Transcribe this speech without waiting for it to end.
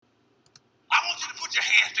you to put your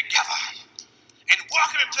hands together and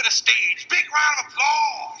welcome him to the stage. Big round of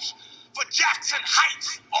applause for Jackson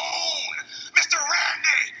Heights' own Mr.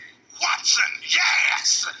 Randy Watson.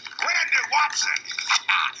 Yes, Randy Watson.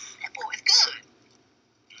 That boy is good.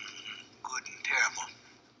 Good and terrible.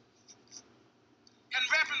 And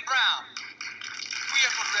Reverend Brown. We here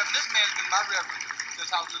for the Reverend. This man's been my Reverend since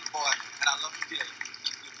I was a little boy, and I love him dearly.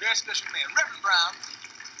 He's a very special man. Reverend Brown.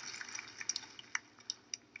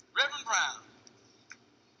 Reverend Brown.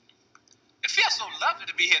 It feels so lovely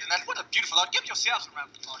to be here tonight. What a beautiful Lord. Give yourselves a round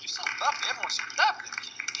of applause. You're so lovely. Everyone's so lovely.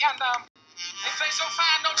 And they play so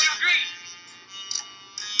fine, don't you agree?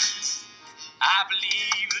 I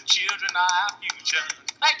believe the children are our future.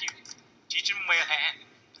 Thank you. Teach them well and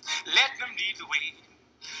let them lead the way.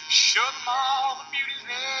 Show them all the beauty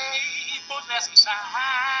they possess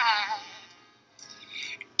inside.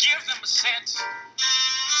 Give them a sense of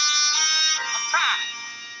pride.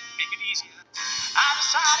 Make it easier.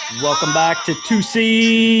 Welcome back to Two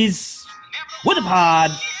C's with a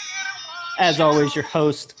Pod. As always, your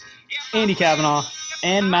host, Andy Kavanaugh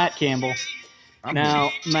and Matt Campbell. Now,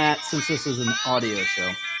 Matt, since this is an audio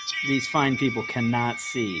show, these fine people cannot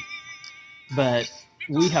see, but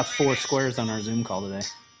we have 4 squares on our Zoom call today.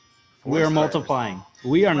 We are multiplying.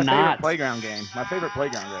 We are not. Playground game. My favorite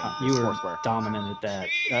playground game. You were dominant at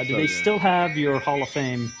that. Do they still have your Hall of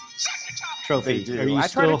Fame trophy? They do. Are you I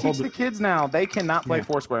try still to teach the kids now. They cannot play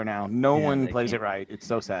Foursquare now. No one plays it right. It's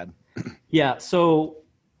so sad. Yeah, so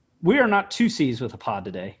we are not 2 C's with a pod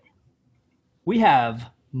today. We have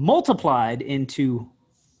multiplied into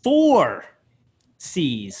 4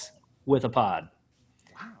 C's with a pod.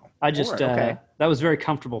 Wow. I just, okay. that was very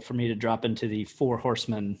comfortable for me to drop into the 4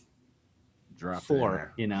 horsemen. Drop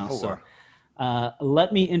 4, you know. 4. So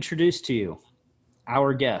let me introduce to you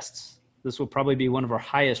our guests. This will probably be one of our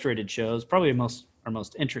highest rated shows, probably our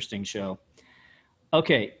most interesting show.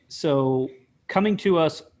 Okay, so coming to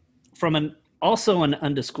us from also an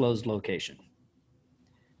undisclosed location,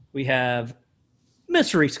 we have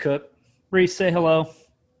Miss Reese Cook. Reese, say hello.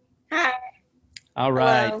 Hi. All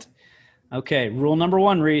right. Hello. Okay, rule number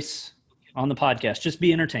 1, Reese, on the podcast, just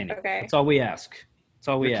be entertaining. Okay. That's all we ask. That's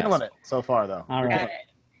all we You're ask. killing it so far, though. All Got right. it.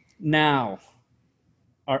 Now,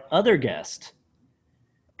 our other guest,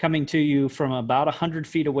 coming to you from about 100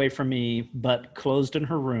 feet away from me, but closed in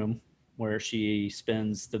her room where she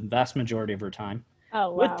spends the vast majority of her time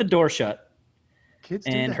with the door shut Kids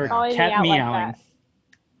do and that her now. Calling me cat out like meowing. that.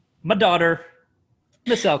 My daughter,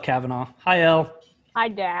 Miss Elle Kavanaugh. Hi, Elle. Hi,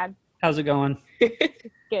 Dad. How's it going?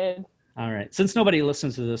 Good. All right. Since nobody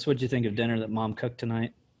listens to this, what'd you think of dinner that Mom cooked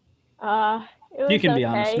tonight? It was You can be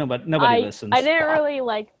okay. honest. Nobody listens. I didn't really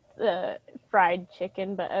like the fried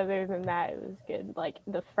chicken, but other than that, it was good. Like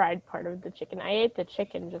the fried part of the chicken. I ate the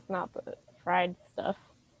chicken, just not the fried stuff.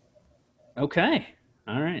 Okay.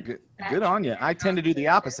 All right. Good on you. I tend to do the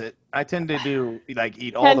opposite. I tend to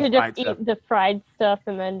eat all Tend the to fried just stuff. eat the fried stuff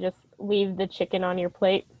and then just leave the chicken on your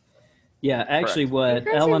plate. Yeah, actually, what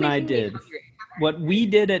Elle and I did, what we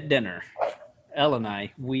did at dinner, Elle and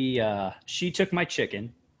I, she took my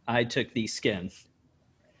chicken, I took the skin.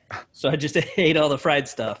 So I just ate all the fried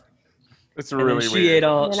stuff. It's And then really she weird. ate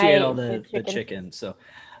all And she I ate ate all the the chicken. chicken. So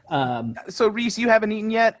So, Reese, you haven't eaten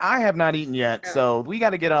yet? I have not eaten yet. So we got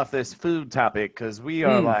to get off this food topic because we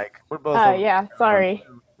are we're both. Oh, yeah. Sorry.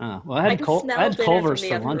 well, I had can smell dinner Culver's from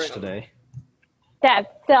the for other lunch room. today. Dad,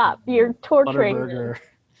 stop. You're torturing me. Butterburger.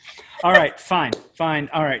 All right, fine.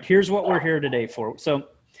 All right, here's what we're here today for. So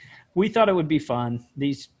we thought it would be fun.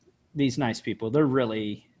 These nice people, they're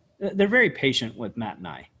very patient with Matt and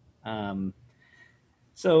I.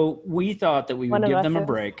 So we thought that we would give them a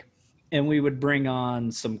break and we would bring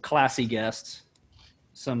on some classy guests,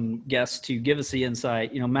 some guests to give us the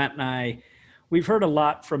insight. You know, Matt and I, we've heard a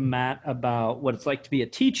lot from Matt about what it's like to be a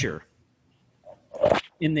teacher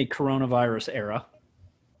in the coronavirus era.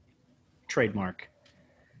 Trademark.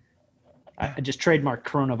 I just trademarked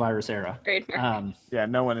coronavirus era. Trademark. Yeah,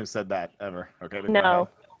 no one has said that ever. Okay. but go No. ahead.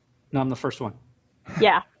 No, I'm the first one.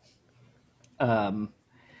 Yeah.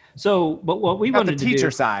 So, but what we Not wanted the to teacher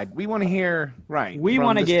do, side. We want to hear we from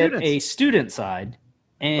want to the get students. a student side.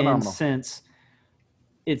 And Phenomenal. since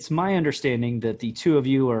it's my understanding that the two of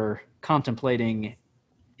you are contemplating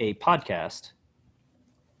a podcast,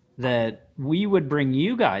 that we would bring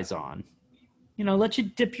you guys on, you know, let you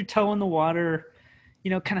dip your toe in the water,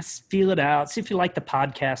 you know, kind of feel it out, see if you like the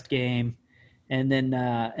podcast game, and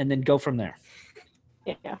then go from there.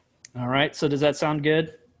 Yeah. All right. So does that sound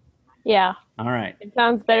good? Yeah. All right. It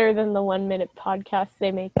sounds better than the 1-minute podcast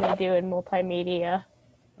they make me do in multimedia.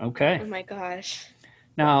 Okay. Oh my gosh.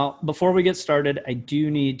 Now, before we get started, I do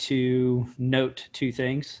need to note 2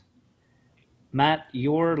 things. Matt,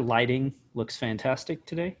 your lighting looks fantastic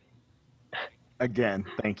today. Again,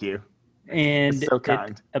 thank you. And So it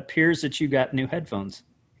kind. appears that you got new headphones.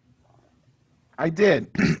 I did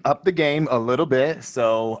up the game a little bit.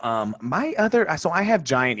 So I have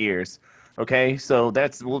giant ears. Okay, so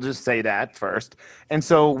we'll just say that first. And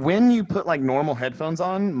so when you put like normal headphones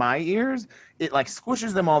on my ears, it like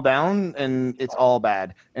squishes them all down and it's all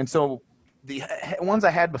bad. And so the ones I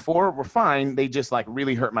had before were fine. They just like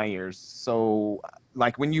really hurt my ears. So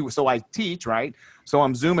like so I teach, right? So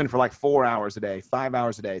I'm zooming for like 4 hours a day, 5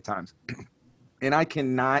 hours a day at times. And I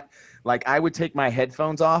cannot, like, I would take my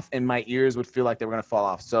headphones off and my ears would feel like they were going to fall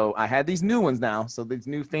off. So I had these new ones now. So these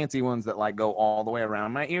new fancy ones that like go all the way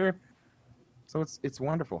around my ear. So it's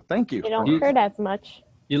wonderful. Thank you. You don't hurt as much.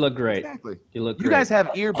 You look great. Exactly. You look You great. guys have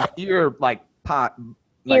ear like Earbuds.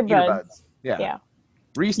 earbuds. Yeah. Yeah.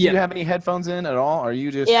 Reese, do Yeah. you have any headphones in at all? Or are you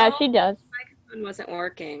just Yeah, she does. My phone wasn't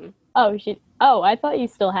working. Oh, I thought you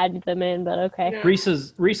still had them in, but okay. No. Reese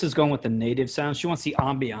is going with the native sound. She wants the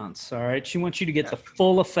ambiance. All right. She wants you to get the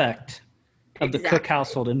full effect of the Cook Exactly.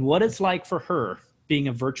 household and what it's like for her being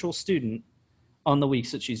a virtual student on the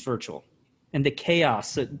weeks that she's virtual and the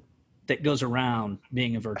chaos that goes around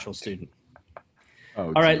being a virtual student.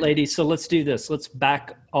 Oh, All right, geez. ladies. So let's do this. Let's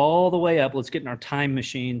back all the way up. Let's get in our time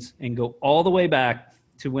machines and go all the way back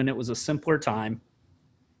to when it was a simpler time.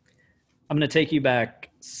 I'm going to take you back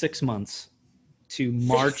 6 months to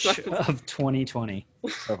March months. of 2020.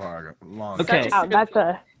 So far, long. Okay. Wow, that's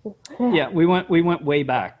a Yeah, we went way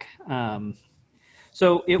back.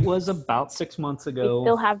 So it was about 6 months we ago.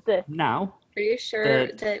 still have this. Are Now, you sure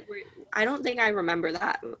That- that I don't think I remember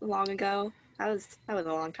that long ago. That was a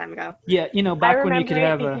long time ago. yeah, I back when remember you could it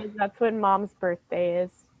have a because that's when Mom's birthday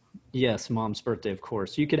is. yes, Mom's birthday, of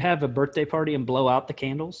course. You could have a birthday party and blow out the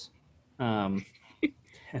candles, and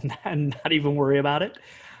not even worry about it.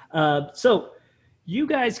 So you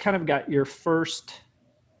guys kind of got your first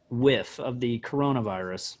whiff of the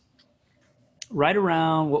coronavirus right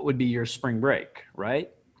around what would be your spring break,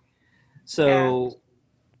 right? So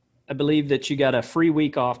I believe that you got a free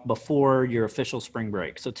week off before your official spring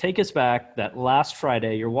break. So take us back that last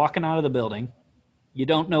Friday. You're walking out of the building. You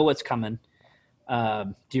don't know what's coming.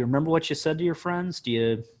 Do you remember what you said to your friends? Do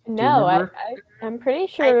you No, remember? I'm pretty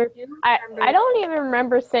sure. do I remember- don't even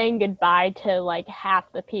remember saying goodbye to like half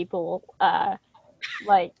the people.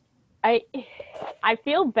 Like I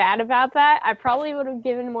feel bad about that. I probably would have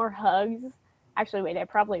given more hugs. Actually, wait, I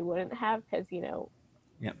probably wouldn't have because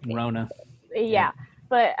Yeah, Rona. yeah.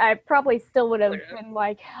 But I probably still would have been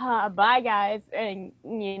like, bye guys, and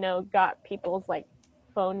got people's like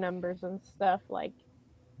phone numbers and stuff like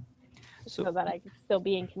so that I could still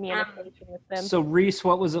be in communication with them. So Reese,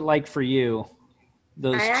 what was it like for you?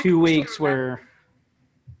 Those I 2 actually weeks where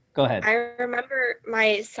go ahead. I remember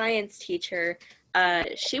my science teacher.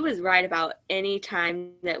 She was right about any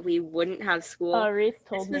time that we wouldn't have school. Oh, Reese This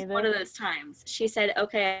told me was one of those times. She said,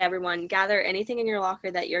 "Okay, everyone, gather anything in your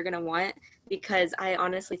locker that you're gonna want, because I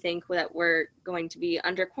honestly think that we're going to be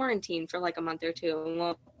under quarantine for like a month or two, and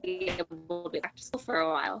won't be able to be back to school for a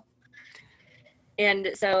while."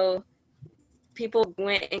 And so people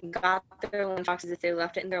went and got their lunch boxes if they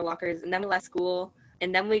left it in their lockers, and then we left school,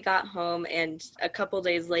 and then we got home, and a couple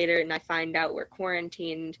days later, and I find out we're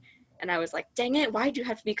quarantined, and I was like, "Dang it! Why'd you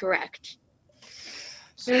have to be correct?"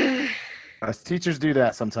 Us teachers do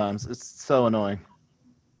that sometimes. It's so annoying.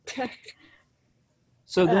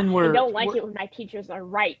 So then I we're don't like it when my teachers are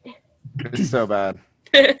right. It's so bad.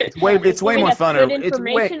 It's way Giving more us funner. Good It's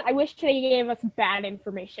way information. I wish they gave us bad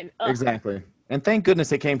information. Ugh. exactly. And thank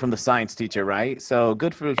goodness it came from the science teacher, right? So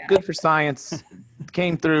good for science.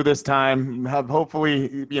 Came through this time. Have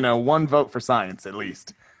hopefully, one vote for science at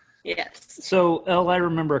least. Yes. So, Elle, I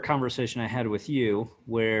remember a conversation I had with you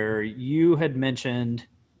where you had mentioned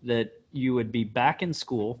that you would be back in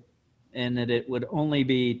school and that it would only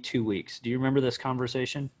be 2 weeks. Do you remember this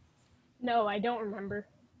conversation? No, I don't remember.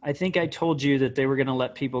 I think I told you that they were going to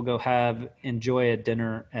let people go enjoy a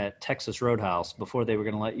dinner at Texas Roadhouse before they were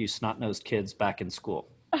going to let you snot-nosed kids back in school.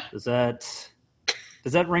 Does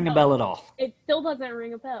that ring a bell at all? It still doesn't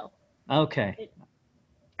ring a bell. Okay.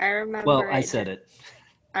 I remember. Well, I said it.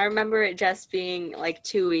 I remember it just being like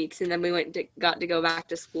 2 weeks, and then we got to go back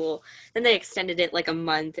to school. Then they extended it like a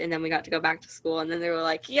month, and then we got to go back to school. And then they were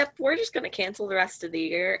like, "Yep, we're just gonna cancel the rest of the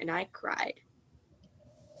year." And I cried.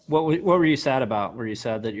 What were you sad about? Were you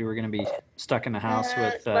sad that you were going to be stuck in the house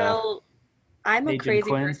with? Well, I'm a Agent crazy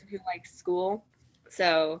Quinn? person who likes school,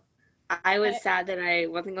 so I was sad that I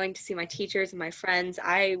wasn't going to see my teachers and my friends.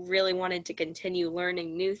 I really wanted to continue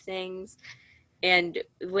learning new things. And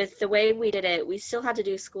with the way we did it, we still had to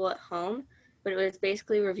do school at home, but it was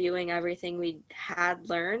basically reviewing everything we had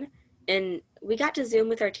learned. And we got to Zoom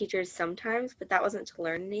with our teachers sometimes, but that wasn't to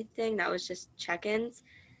learn anything. That was just check-ins.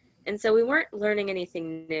 And so we weren't learning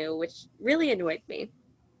anything new, which really annoyed me.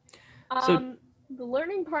 So- The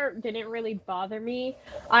learning part didn't really bother me.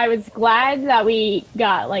 I was glad that we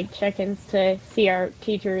got like check-ins to see our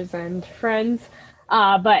teachers and friends,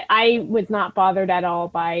 but I was not bothered at all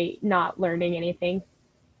by not learning anything.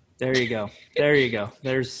 There you go. There you go.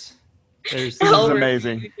 There's This is Our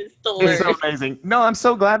amazing. refuse is to It's so learn. amazing. No, I'm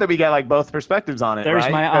so glad that we got like both perspectives on it. there's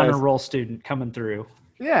right? my honor 'Cause- roll student coming through.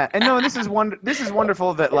 Yeah, and no, this is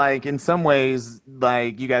wonderful that like in some ways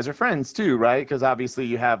like you guys are friends too, right? Because obviously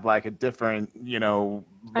you have like a different,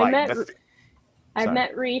 I met the- I Sorry.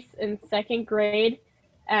 met Reese in second grade,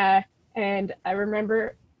 and I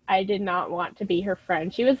remember I did not want to be her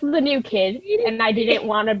friend. She was the new kid, and I didn't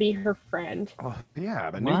want to be her friend. Oh,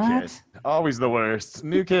 yeah, the new What? kids. Always the worst.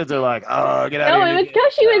 New kids are like, oh, get out No, of here. it was new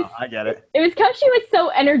because kid." she was. No, I get it. It was because she was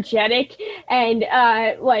so energetic, and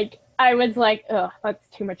like I was like, ugh, that's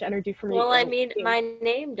too much energy for me. Well, I mean, my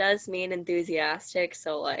name does mean enthusiastic,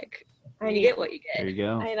 so like, you get what you There get. you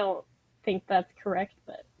go. I don't think that's correct,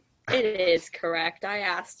 but It is correct. I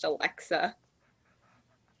asked Alexa.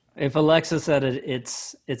 If Alexa said it,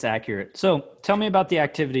 it's accurate. So tell me about the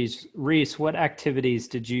activities, Reese. What activities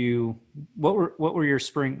did you? What were your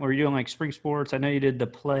spring? Were you doing like spring sports? I know you did the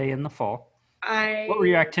play in the fall. What were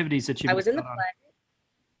your activities that you? I was in the put on? play.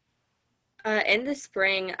 In the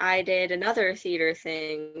spring, I did another theater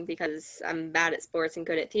thing because I'm bad at sports and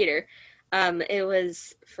good at theater. It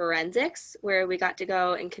was forensics, where we got to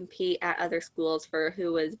go and compete at other schools for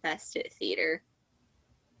who was best at theater.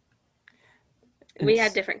 We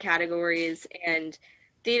had different categories, and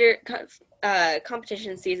theater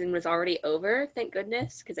competition season was already over, thank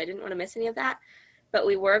goodness, because I didn't want to miss any of that. But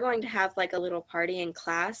we were going to have like a little party in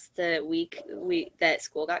class the week that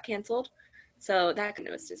school got canceled, so that kind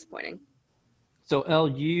of was disappointing. So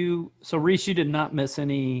so Reese, you did not miss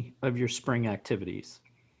any of your spring activities.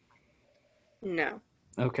 No.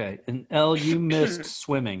 Okay, and you missed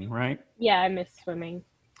swimming, right? yeah, I miss swimming.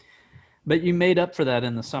 But you made up for that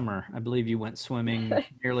in the summer. I believe you went swimming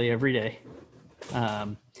nearly every day.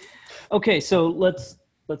 Okay, so let's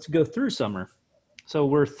go through summer. So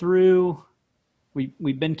we're through.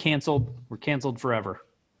 We've been canceled. We're canceled forever.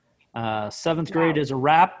 Seventh grade is a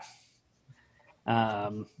wrap.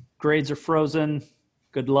 Grades are frozen.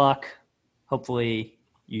 Good luck. Hopefully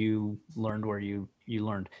you learned where you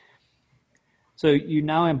learned. So you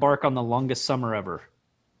now embark on the longest summer ever.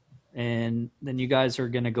 And then you guys are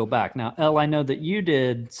going to go back. Now, Elle, I know that you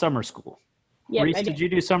did summer school. Yeah, Reese, I did you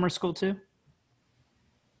do summer school too?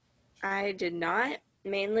 I did not,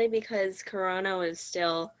 mainly because Corona was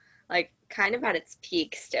still like kind of at its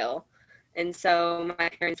peak still. And so my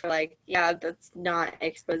parents were like, yeah, that's not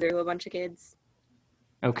exposure to a bunch of kids.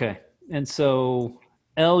 Okay. And so,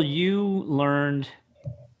 Elle, you learned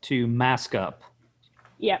to mask up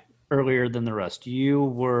Yep. earlier than the rest. You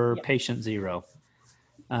were Yep. patient zero.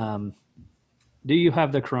 Do you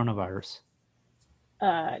have the coronavirus?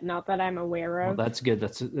 Not that I'm aware Well, of. that's good.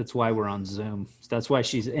 That's why we're on Zoom. That's why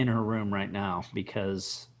she's in her room right now,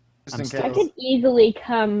 because Just I'm in still- I case. could easily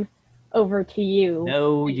come over to you.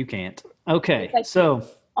 no, you can't. Okay, Okay. so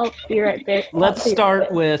I'll be right back. let's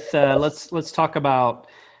start with let's talk about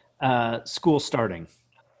school starting.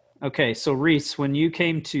 Okay, so Reese, when you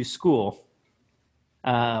came to school,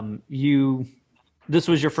 this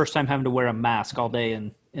was your first time having to wear a mask all day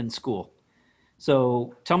in school.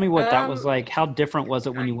 So tell me what that was like. How different was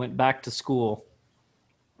it when you went back to school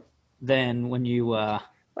than when you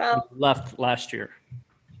Well, left last year?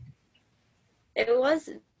 it was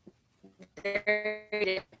very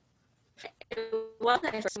different. It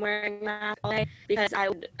wasn't my first time wearing a mask all day because I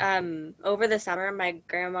would, over the summer, my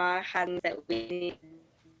grandma had things that we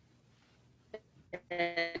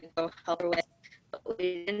needed to go help her with. But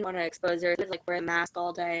we didn't want to expose her to like wear a mask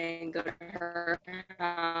all day and go to her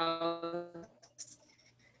house.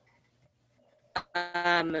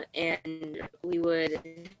 And we would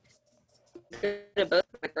go to both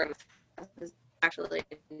of my grandma's actually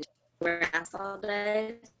wear masks all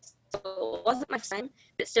day. So it wasn't my first time.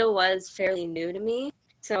 It still was fairly new to me.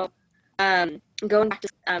 So going back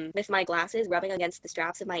to with my glasses rubbing against the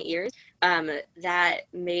straps of my ears, that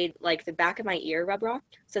made like the back of my ear rub raw.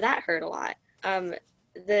 So that hurt a lot.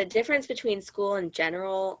 The difference between school in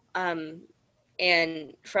general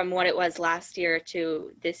and from what it was last year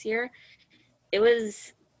to this year,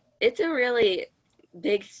 it's a really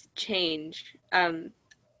big change.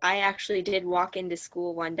 I actually did walk into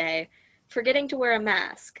school one day forgetting to wear a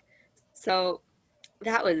mask. So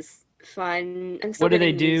that was fun. I'm still What do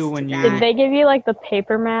they getting do used to when you- Did that. they give you like the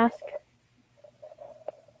paper mask?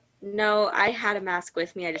 No, I had a mask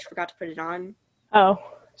with me. I just forgot to put it on. Oh,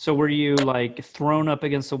 So were you like thrown up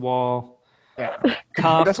against the wall, Yeah.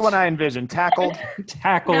 cuffed, That's what I envisioned. Tackled.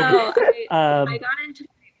 tackled? No, I Um, got into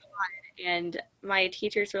my pod and my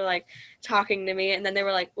teachers were like talking to me, and then they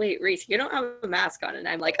were like, "Wait, Reese, you don't have a mask on," and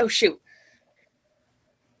I'm like, "Oh shoot."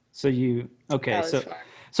 so you okay? That was So fun.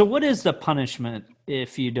 so what is the punishment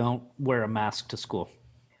if you don't wear a mask to school?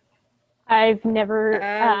 I've never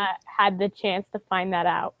Um, had the chance to find that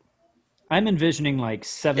out. I'm envisioning like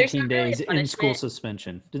 17 not really a days in-school punishment.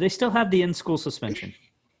 suspension. Do they still have the in-school suspension?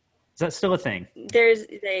 Is that still a thing? They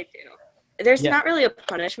do. There's Yeah. not really a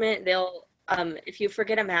punishment. They'll if you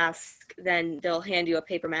forget a mask, then they'll hand you a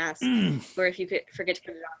paper mask. Or if you forget to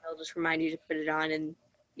put it on, they'll just remind you to put it on, and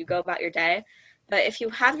you go about your day. But if you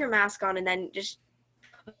have your mask on and then just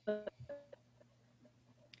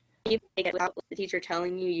without the teacher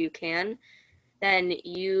telling you you can, then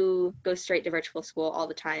you go straight to virtual school all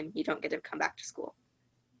the time. You don't get to come back to school.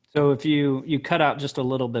 So if you cut out just a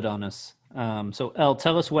little bit on us. So Elle,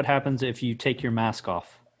 tell us what happens if you take your mask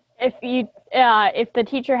off. If the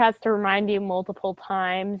teacher has to remind you multiple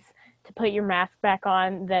times to put your mask back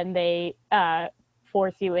on, then they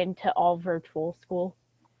force you into all virtual school.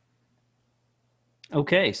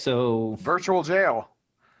 Okay, so Virtual jail.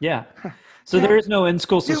 yeah. So there is no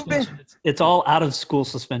in-school You've been- suspension. It's all out-of-school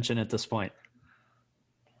suspension at this point.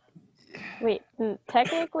 Wait,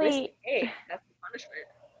 technically, Hey, that's the punishment.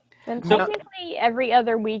 then No. technically every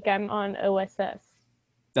other week I'm on OSS.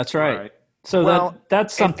 That's right. All right. So Well,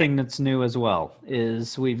 that's something that's new as well.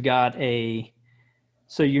 Is we've got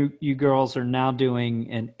so you girls are now doing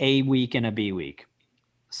an A week and a B week.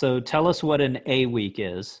 So tell us what an A week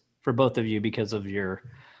is for both of you because of your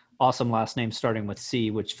awesome last name starting with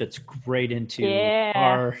C, which fits great into Yeah.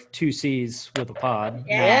 our 2 C's with a pod,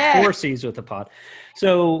 Yeah. now 4 C's with a pod.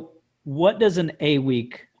 So what does an A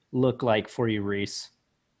week look like for you, Reese?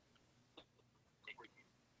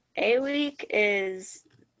 A week is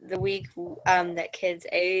the week that kids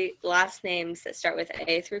last names that start with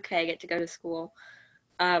A through K get to go to school.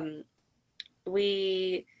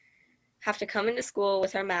 We have to come into school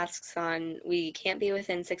with our masks on. We can't be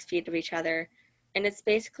within 6 feet of each other. And it's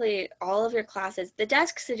basically all of your classes. The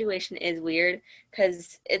desk situation is weird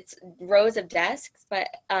because it's rows of desks, but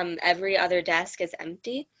every other desk is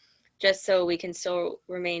empty, just so we can still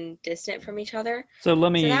remain distant from each other. So let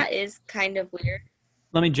So me that is kind of weird.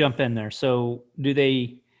 jump in there. So did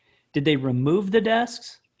they remove the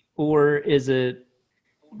desks, or is it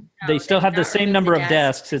they still did have the not same remove number the of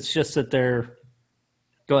desks. desks? It's just that they're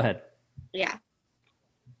go ahead. Yeah.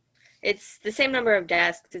 It's the same number of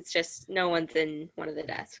desks. It's just no one's in one of the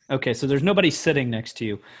desks. Okay, so there's nobody sitting next to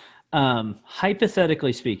you.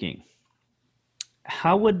 Hypothetically speaking,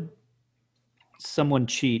 how would someone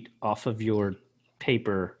cheat off of your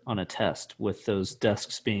paper on a test with those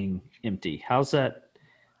desks being empty? How's that?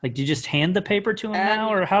 Like, do you just hand the paper to them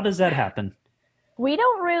now, or how does that happen? We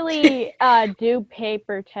don't really do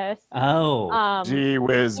paper tests. Oh, Gee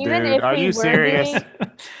whiz, even dude. if Are we you were serious?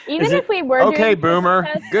 doing- Even Is if it- we were Okay, doing paper boomer.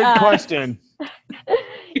 tests, Good question.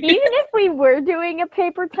 even if we were doing a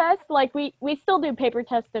paper test, like we still do paper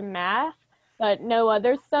tests in math, but no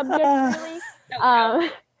other subject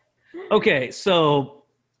really. okay. So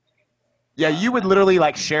Yeah, you would literally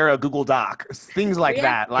like share a Google Doc, things like Yeah.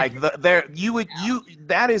 that. Like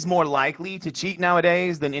that is more likely to cheat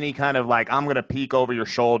nowadays than any kind of like I'm gonna peek over your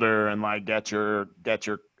shoulder and like get your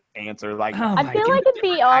answer. Like Oh I my feel God. like it'd be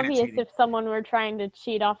Different kind of obvious cheating. if someone were trying to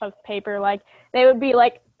cheat off of paper. Like they would be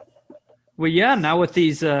like well, yeah. Now with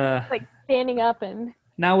these, standing up and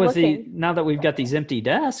now looking. now that we've got these empty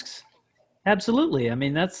desks, absolutely. I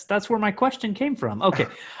mean, that's where my question came from. Okay,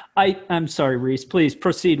 I'm sorry, Reese. Please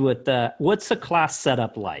proceed with what's the class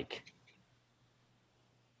setup like?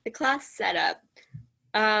 The class setup.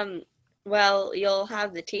 Well, you'll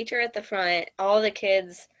have the teacher at the front, all the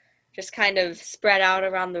kids just kind of spread out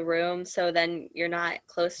around the room, so then you're not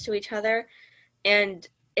close to each other. And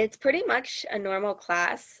it's pretty much a normal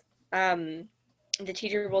class. The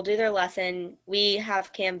teacher will do their lesson. We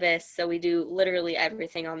have Canvas, so we do literally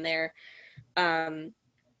everything on there. And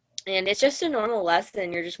it's just a normal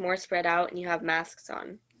lesson. You're just more spread out and you have masks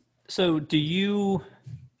on. So do you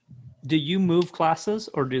move classes,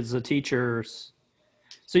 or does the teachers?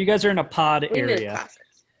 So you guys are in a pod We move area. classes.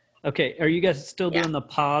 Okay, are you guys still Yeah. doing the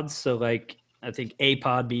pods? So like I think A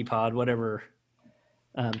pod, B pod, whatever.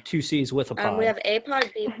 2 C's with a pod. We have A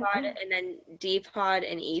pod, B pod, and then D pod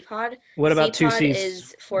and E pod. What about C 2 pod C's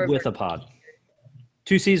is for with a pod?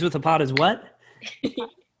 2 C's with a pod is what?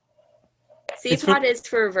 It's for- CPOD is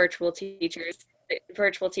for virtual teachers.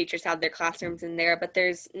 Virtual teachers have their classrooms in there, but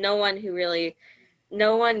there's no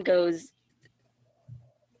one goes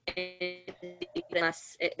in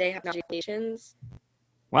unless they have notifications.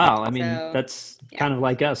 Wow, I mean, So, that's yeah. kind of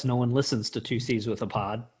like us. No one listens to Two C's with a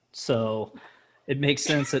Pod, so it makes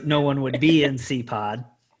sense that no one would be in CPod.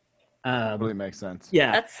 Really makes sense.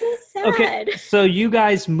 Yeah. That's so sad. Okay. So you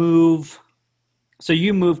guys move. So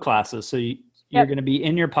you move classes. So you're Yep. going to be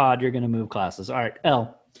in your pod. You're going to move classes. All right,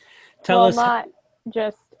 Elle, tell Well, us. not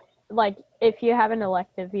just like if you have an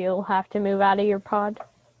elective, you'll have to move out of your pod.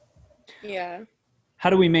 Yeah. How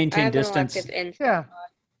do we I maintain have an distance? elective in. Yeah.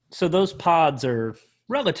 So those pods are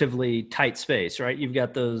relatively tight space, right? You've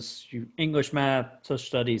got those English, math, social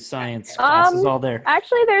studies, science classes all there.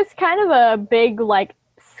 Actually, there's kind of a big like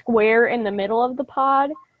square in the middle of the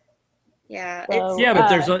pod. Yeah. So, Yeah, but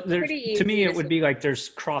there's pretty to me easy it to would be like there's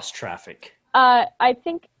cross traffic. I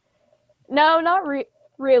think no, not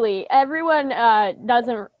really. Everyone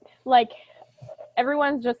doesn't like.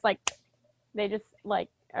 Everyone's just like they just like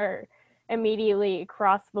are immediately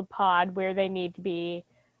across the pod where they need to be.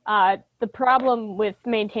 The problem with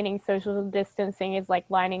maintaining social distancing is like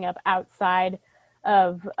lining up outside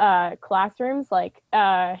of classrooms, like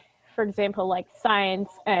for example, like science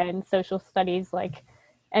and social studies, like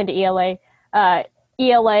and ELA.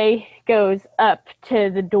 ELA goes up to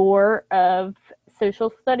the door of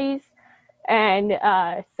social studies, and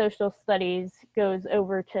social studies goes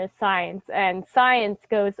over to science, and science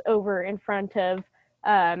goes over in front of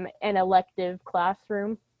an elective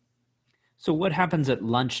classroom. So what happens at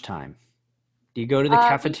lunchtime? Do you go to the We eat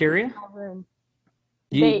cafeteria? in our room.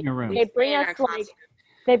 You eat They- in your room. They bring in us our like classroom.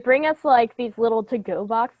 they bring us like these little to-go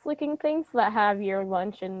box looking things that have your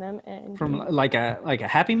lunch in them, and From like a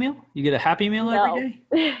Happy Meal? You get a Happy Meal every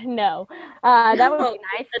day? no, that would No, be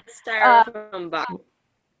nice. it's styrofoam box.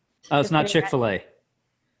 Oh, it's not Just kidding. Chick-fil-A.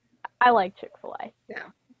 I like Chick-fil-A. Yeah.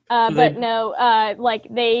 So But they- no, like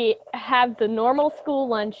they have the normal school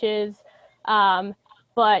lunches,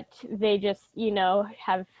 but they just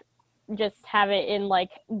have it in like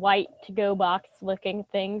white to-go box looking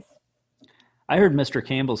things. I heard Mr.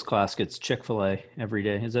 Campbell's class gets Chick-fil-A every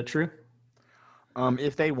day. Is that true?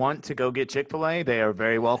 If they want to go get Chick-fil-A, they are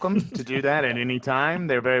very welcome to do that at any time.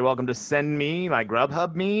 They're very welcome to send me, like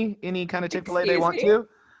Grubhub me, any kind of Chick-fil-A they Excuse want me? to.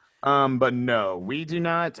 But no, we do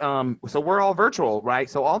not. So we're all virtual, right?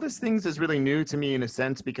 So all these things is really new to me in a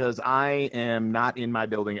sense because I am not in my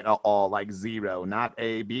building at all, like zero, not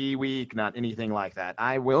a B week, not anything like that.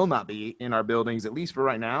 I will not be in our buildings, at least for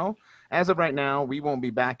right now. As of right now, we won't be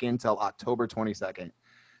back until October 22nd.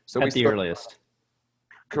 So At the earliest.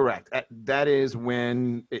 Correct. That is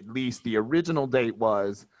when at least the original date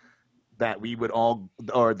was that we would all,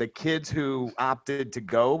 or the kids who opted to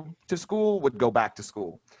go to school would go back to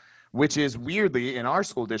school, which is weirdly in our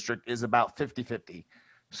school district is about 50-50.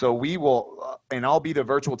 So we will, and I'll be the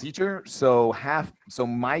virtual teacher. So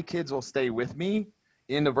my kids will stay with me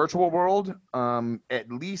in the virtual world at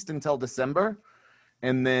least until December.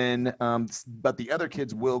 And then, but the other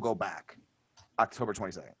kids will go back October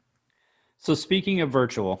 22nd. So speaking of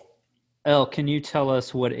virtual, Elle, can you tell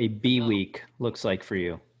us what a B week looks like for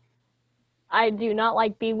you? I do not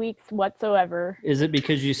like B weeks whatsoever. Is it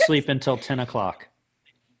because you sleep until 10 o'clock?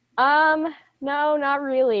 No, not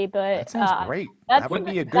really, but That sounds great. that's That would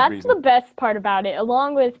be a good that's reason. the best part about it,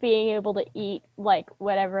 along with being able to eat like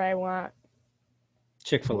whatever I want,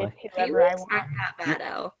 Chick-fil-A. with B whoever I weeks want. aren't that bad,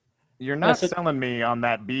 Elle. You're not so- selling me on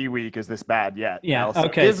that B week is this bad yet. Yeah, Elle. So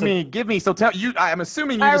okay, Give me. So tell you. I'm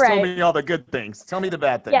assuming you All just told right. me all the good things. Tell me the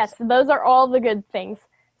bad things. Yes, those are all the good things.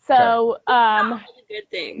 So, All the good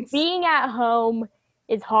things. being at home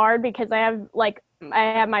is hard because I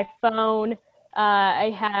have my phone, I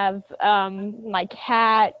have my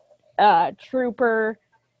cat, Trooper,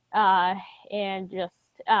 and just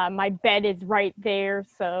my bed is right there.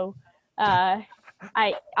 So I'm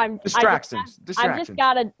Distractions. I've just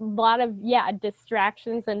got a lot of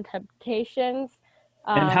distractions and temptations.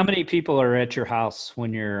 And how many people are at your house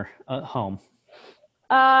when you're at home?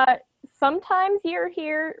 Sometimes you're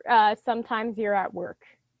here, sometimes you're at work.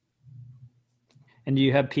 And do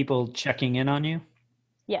you have people checking in on you?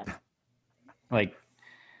 Yes. Like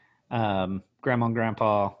grandma and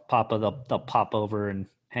grandpa, papa, they'll pop over and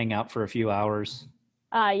hang out for a few hours.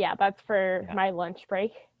 Yeah, that's for Yeah. my lunch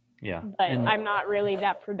break. Yeah. But And- I'm not really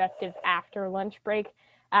that productive after lunch break.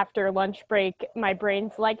 After lunch break, my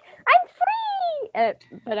brain's like, I'm free!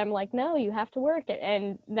 But I'm like, no, you have to work.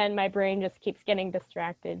 And then my brain just keeps getting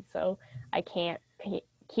distracted, so I can't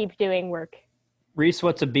keep doing work. Reese,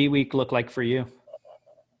 what's a B week look like for you?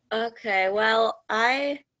 Okay, well,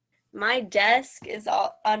 I my desk is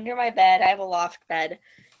all under my bed. I have a loft bed.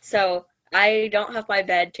 So I don't have my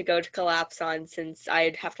bed to go to collapse on since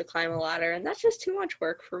I'd have to climb a ladder, and that's just too much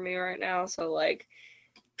work for me right now. So like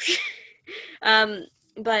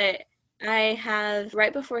but I have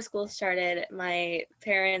right before school started, my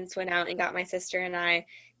parents went out and got my sister and I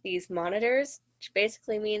these monitors, which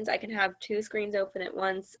basically means I can have two screens open at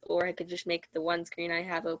once, or I could just make the one screen I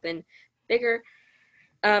have open bigger.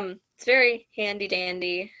 It's very handy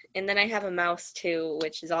dandy. And then I have a mouse too,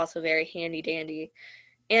 which is also very handy dandy.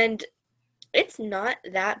 And it's not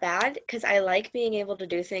that bad because I like being able to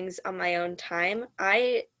do things on my own time.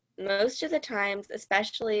 Most of the times,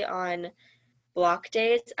 especially on block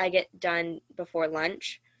days, I get done before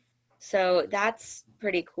lunch. So that's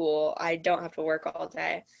pretty cool. I don't have to work all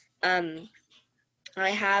day. I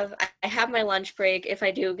have my lunch break. If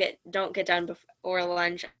I don't get done before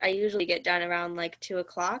lunch, I usually get done around like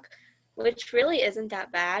 2:00, which really isn't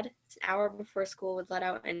that bad. It's an hour before school would let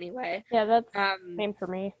out anyway. Yeah, that's same for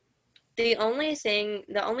me. The only thing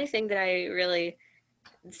that I really,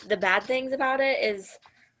 the bad things about it is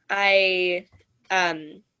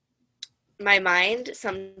my mind,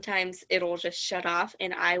 sometimes it'll just shut off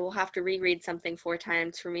and I will have to reread something 4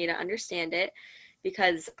 times for me to understand it,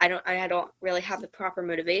 because I don't really have the proper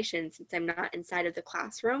motivation since I'm not inside of the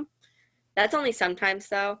classroom. That's only sometimes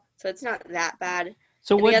though, so it's not that bad.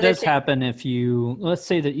 So And what does happen if let's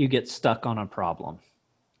say that you get stuck on a problem?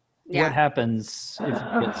 Yeah. What happens if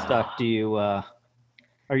you get stuck? Do you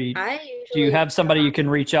do you usually have somebody you can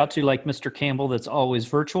reach out to, like Mr. Campbell, that's always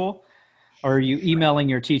virtual? Or are you emailing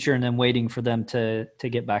your teacher and then waiting for them to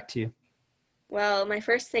get back to you? Well, my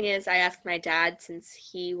first thing is I ask my dad, since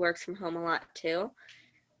he works from home a lot too.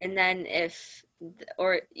 And then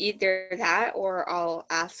either that or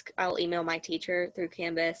I'll email my teacher through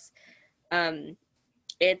Canvas.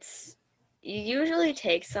 It usually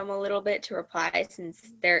takes them a little bit to reply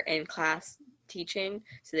since they're in class teaching,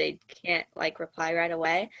 so they can't like reply right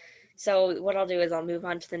away. So what I'll do is I'll move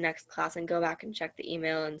on to the next class and go back and check the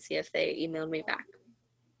email and see if they emailed me back.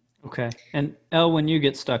 Okay. And Elle, when you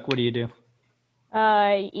get stuck, what do you do?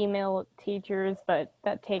 I email teachers, but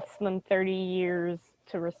that takes them 30 years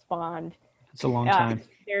to respond. It's a long time.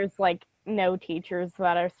 There's like no teachers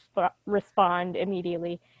that respond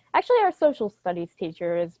immediately. Actually, our social studies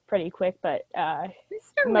teacher is pretty quick, but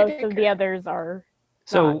most of the others are.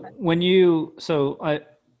 So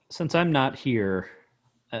since I'm not here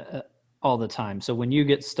all the time, so when you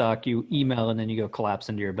get stuck, you email and then you go collapse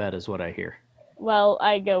into your bed, is what I hear. Well,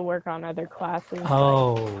 I go work on other classes.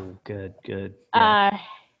 Oh, good. Yeah.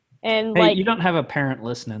 And hey, you don't have a parent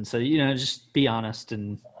listening, so just be honest,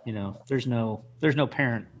 and there's no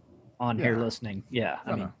parent on here listening. Yeah,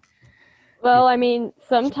 I mean. Well, I mean,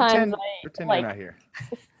 sometimes pretend you're not here.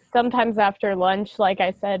 Sometimes after lunch, like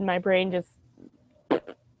I said, my brain just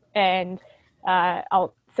and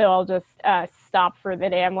I'll just stop for the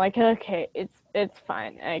day. I'm like, okay, it's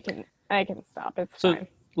fine. I can stop. It's fine.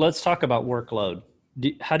 Let's talk about workload.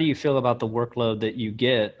 How do you feel about the workload that you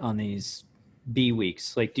get on these B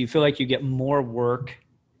weeks? Like, do you feel like you get more work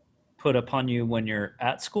put upon you when you're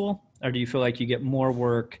at school, or do you feel like you get more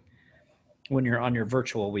work when you're on your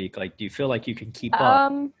virtual week? Like, do you feel like you can keep up? How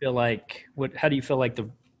do you feel like the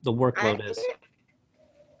workload is?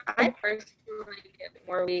 I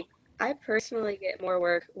personally get more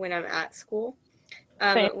work when I'm at school.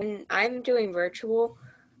 When I'm doing virtual,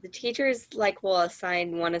 the teachers will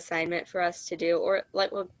assign one assignment for us to do, or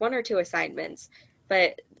one or two assignments.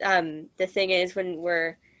 But the thing is, when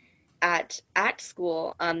we're at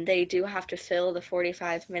school, they do have to fill the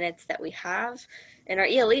 45 minutes that we have, and our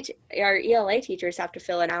ELA teachers have to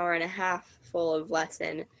fill an hour and a half full of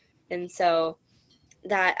lesson, and so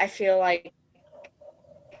that I feel like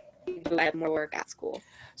I have more work at school.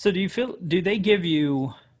 So do they give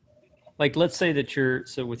you, like, let's say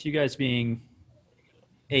that with you guys being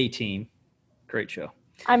A team, great show.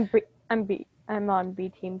 I'm on B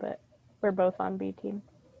team, but we're both on B team.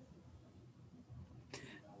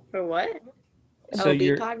 For what? So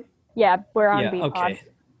B pod? Yeah, we're on B pod.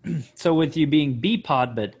 Okay. So with you being B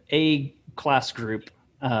pod, but A class group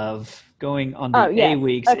of going on the A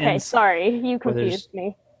weeks. Okay, sorry, you confused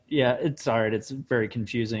me. Yeah, it's all right. It's very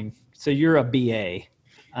confusing. So you're a BA.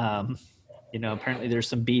 Apparently there's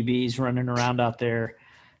some BBs running around out there.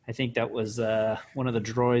 I think that was one of the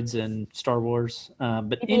droids in Star Wars.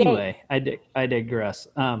 But anyway, I digress.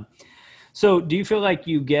 So do you feel like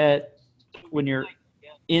you get, when you're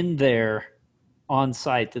in there on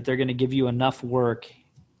site, that they're going to give you enough work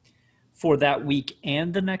for that week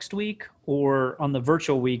and the next week? Or on the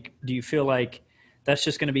virtual week, do you feel like that's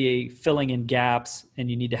just going to be filling in gaps and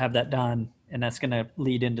you need to have that done and that's going to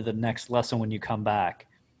lead into the next lesson when you come back.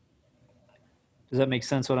 Does that make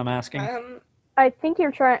sense what I'm asking? I think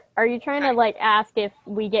are you trying to like ask if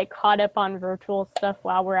we get caught up on virtual stuff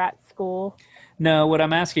while we're at school? No, what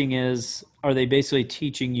I'm asking is, are they basically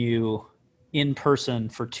teaching you in person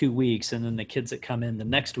for 2 weeks, and then the kids that come in the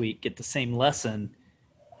next week get the same lesson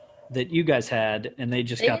that you guys had, and they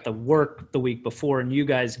just got the work the week before, and you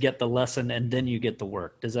guys get the lesson and then you get the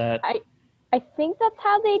work? Does that? I think that's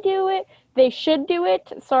how they do it. They should do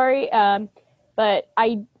it. Sorry, but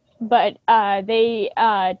they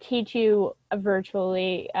teach you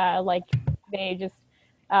virtually. Like they just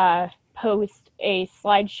post a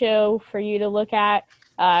slideshow for you to look at,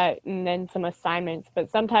 and then some assignments. But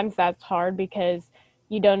sometimes that's hard because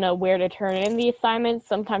you don't know where to turn in the assignments.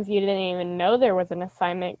 Sometimes you didn't even know there was an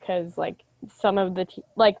assignment because like some of the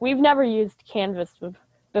we've never used Canvas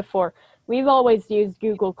before. We've always used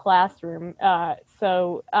Google Classroom,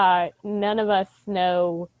 so none of us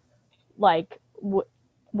know like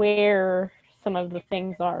where some of the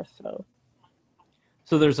things are.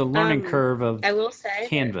 So there's a learning curve of I will say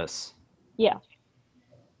Canvas. Yeah.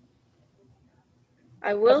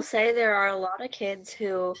 I will say there are a lot of kids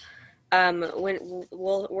who, when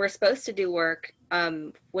we're supposed to do work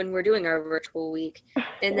when we're doing our virtual week,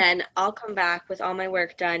 and then I'll come back with all my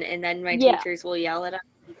work done, and then my teachers will yell at us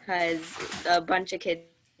because a bunch of kids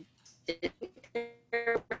didn't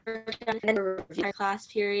review my class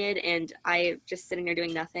period, and I just sitting there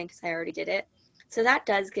doing nothing because I already did it. So that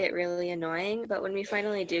does get really annoying. But when we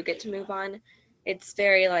finally do get to move on, it's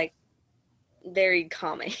very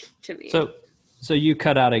calming to me. So you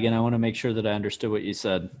cut out again. I want to make sure that I understood what you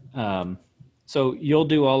said. So you'll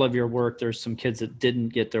do all of your work. There's some kids that didn't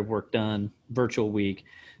get their work done virtual week.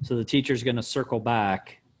 So the teacher's going to circle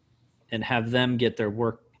back and have them get their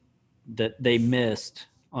work that they missed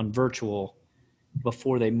on virtual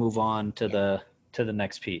before they move on to the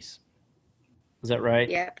next piece. Is that right?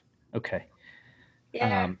 Yeah. Okay.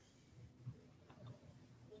 Yeah.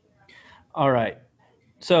 All right.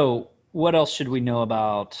 So what else should we know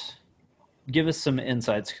about? Give us some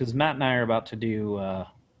insights, because Matt and I are about to do,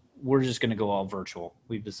 we're just going to go all virtual.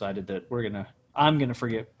 We've decided that I'm going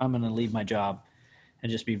to leave my job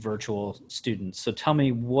and just be virtual students. So tell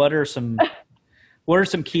me, what are some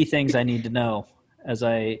key things I need to know as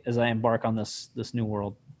I embark on this new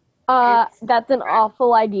world? That's an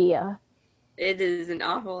awful idea. It is an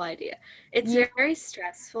awful idea. It's very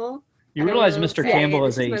stressful. You realize Mr. Campbell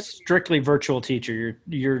is a strictly virtual teacher.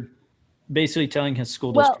 You're basically telling his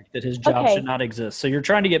school district that his job should not exist. So you're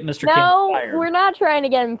trying to get Mr. Campbell fired. No, we're not trying to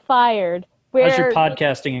get him fired. How's your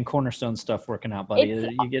podcasting and Cornerstone stuff working out,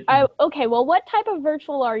 buddy? Okay, well, what type of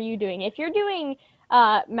virtual are you doing? If you're doing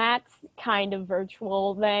Matt's kind of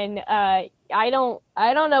virtual, then I don't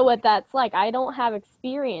know what that's like. I don't have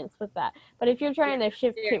experience with that. But if you're trying to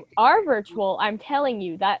shift to our virtual, I'm telling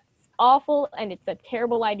you that's awful and it's a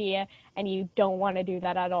terrible idea and you don't want to do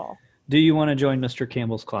that at all. Do you want to join Mr.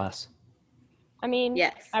 Campbell's class? I mean,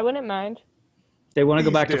 yes. I wouldn't mind. They want to go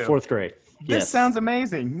back to 4th grade. This sounds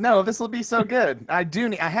amazing. No, this will be so good. I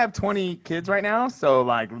have 20 kids right now, so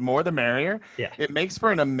like more the merrier. Yeah. It makes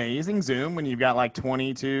for an amazing Zoom when you've got like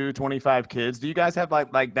 22, 25 kids. Do you guys have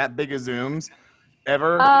like that big of Zooms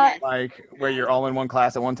ever? Like where you're all in one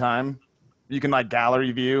class at one time? You can like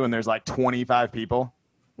gallery view and there's like 25 people.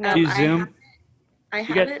 Do you Zoom? I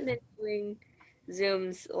haven't been doing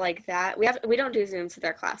Zooms like that. We don't do Zooms with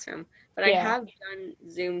our classroom, but I have done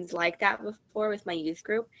Zooms like that before with my youth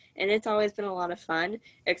group, and it's always been a lot of fun,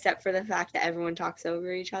 except for the fact that everyone talks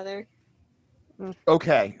over each other.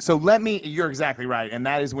 Okay, so you're exactly right, and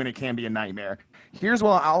that is when it can be a nightmare. Here's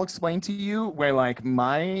what I'll explain to you where like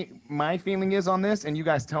my feeling is on this, and you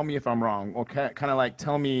guys tell me if I'm wrong, or kind of like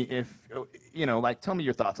tell me if, tell me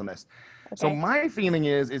your thoughts on this. Okay. So my feeling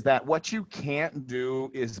is that what you can't do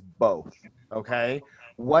is both, okay?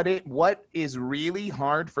 What is really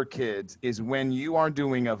hard for kids is when you are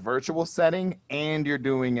doing a virtual setting and you're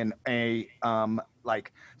doing a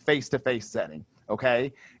face-to-face setting,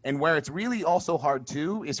 okay? And where it's really also hard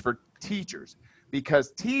too is for teachers,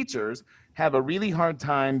 because teachers have a really hard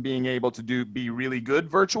time being able to be really good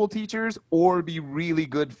virtual teachers or be really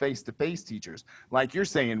good face-to-face teachers. Like you're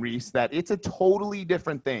saying, Reese, that it's a totally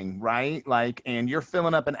different thing, right? Like, and you're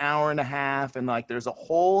filling up an hour and a half, and like there's a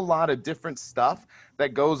whole lot of different stuff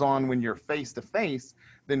that goes on when you're face to face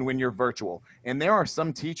than when you're virtual. And there are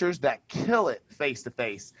some teachers that kill it face to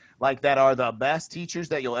face, like that are the best teachers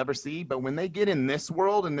that you'll ever see. But when they get in this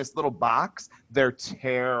world, in this little box, they're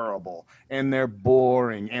terrible and they're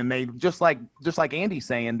boring. And they just like Andy's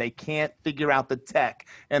saying, they can't figure out the tech.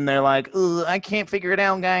 And they're like, "Ugh, I can't figure it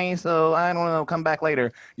out, guys. So I don't know, come back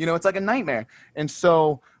later." You know, it's like a nightmare. And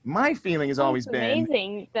so my feeling has always It's been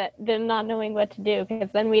amazing that them not knowing what to do, because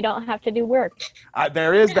then we don't have to do work.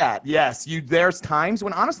 there is that. Yes. There's times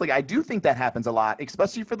when honestly, I do think that happens a lot,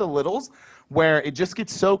 especially for the littles, where it just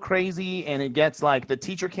gets so crazy and it gets like the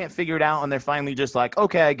teacher can't figure it out and they're finally just like,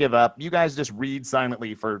 okay, I give up. You guys just read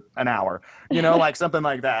silently for an hour, you know, like something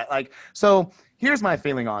like that. Like, so here's my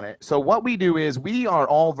feeling on it. So what we do is we are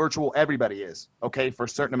all virtual. Everybody is, okay, for a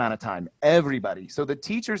certain amount of time. Everybody. So the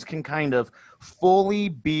teachers can kind of fully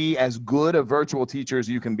be as good a virtual teacher as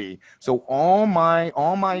you can be. So all my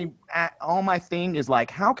thing is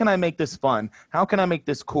like, how can I make this fun? How can I make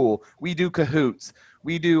this cool? We do Kahoots.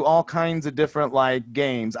 We do all kinds of different like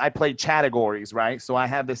games. I play categories, right? So I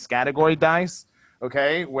have this category dice,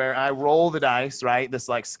 okay, where I roll the dice, right? This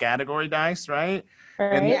like category dice, right?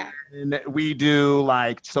 And Right? then we do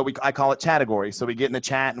like, so I call it categories. So we get in the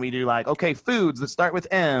chat and we do like, okay, foods that start with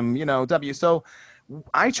M, you know, W. So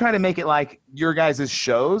I try to make it like your guys'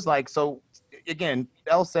 shows. Like, so again,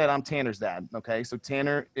 Elle said I'm Tanner's dad. Okay. So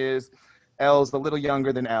Tanner is, Elle's a little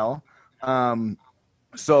younger than Elle.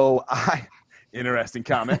 Interesting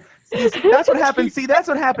comment. See, that's what happens. See, that's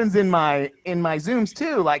what happens in my Zooms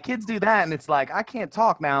too. Like kids do that, and it's like I can't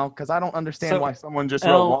talk now because I don't understand So, why someone just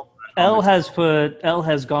wrote. Elle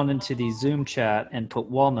has gone into the Zoom chat and put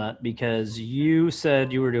walnut because you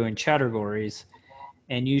said you were doing categories,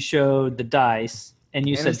 and you showed the dice, and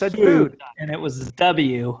you And it said said food, food. and it was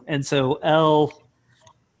W, and so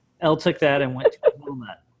Elle took that and went to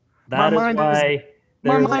walnut. That is why.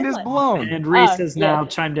 My there's- mind is blown. And Reese has yes. now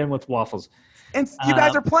chimed in with waffles. And you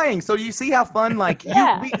guys are playing, so you see how fun, like,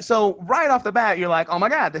 Yeah. so right off the bat, you're like, oh my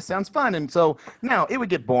God, this sounds fun. And so now it would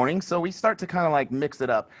get boring. So we start to kind of like mix it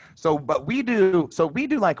up. So, but we do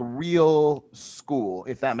like real school,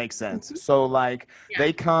 if that makes sense. So like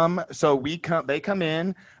they come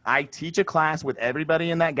in, I teach a class with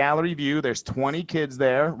everybody in that gallery view. There's 20 kids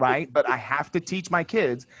there, right? But I have to teach my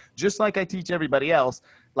kids, just like I teach everybody else,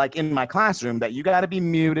 like in my classroom, that you got to be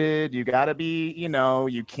muted, you got to be, you know,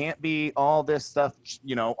 you can't be all this stuff,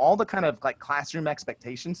 you know, all the kind of like classroom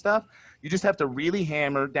expectation stuff. You just have to really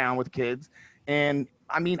hammer down with kids. And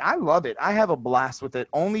I mean, I love it. I have a blast with it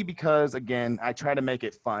only because, again, I try to make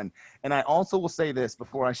it fun. And I also will say this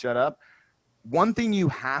before I shut up. One thing you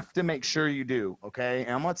have to make sure you do, okay?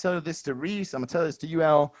 And I'm going to tell this to Reese. I'm going to tell this to you,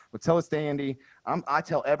 Elle. I'm going to tell this to Andy. I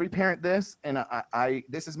tell every parent this, and I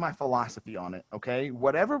this is my philosophy on it, okay?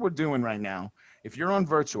 Whatever we're doing right now, if you're on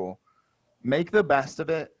virtual, make the best of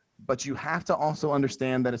it, but you have to also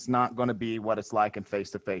understand that it's not going to be what it's like in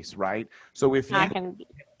face-to-face, right? So if Not gonna be.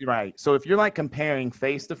 Right. So if you're like comparing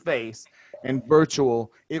face to face and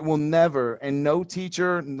virtual, it will never, and no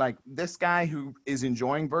teacher like this guy who is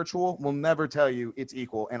enjoying virtual will never tell you it's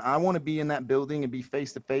equal. And I want to be in that building and be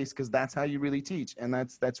face to face because that's how you really teach. And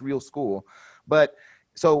that's real school. But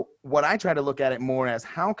so what I try to look at it more as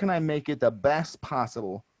how can I make it the best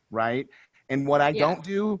possible, right? And what I don't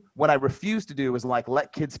do, what I refuse to do is like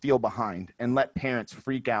let kids feel behind and let parents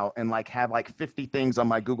freak out and like have like 50 things on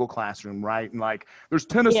my Google Classroom, right? And like there's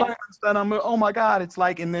 10 assignments that I'm, oh my God, it's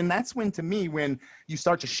like, and then that's when to me, when you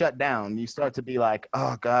start to shut down, you start to be like,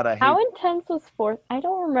 oh God, I hate How intense was fourth? I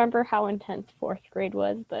don't remember how intense fourth grade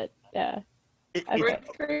was, but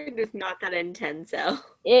Fourth grade is not that intense, though.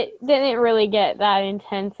 it didn't really get that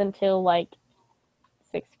intense until like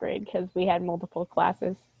sixth grade because we had multiple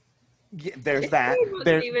classes. Yeah, there's Fifth that. grade wasn't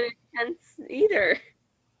There, even intense either.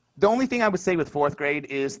 the only thing I would say with fourth grade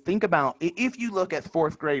is think about if you look at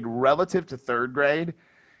fourth grade relative to third grade,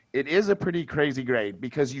 it is a pretty crazy grade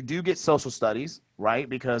because you do get social studies, right?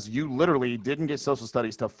 Because you literally didn't get social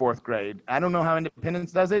studies till fourth grade. I don't know how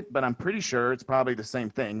Independence does it, but I'm pretty sure it's probably the same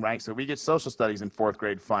thing, right? So we get social studies in fourth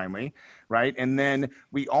grade finally, right? And then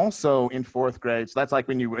we also in fourth grade, so that's like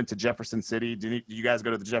when you went to Jefferson City. Did you guys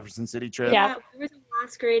go to the Jefferson City trip? Yeah. We were in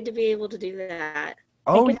last grade to be able to do that.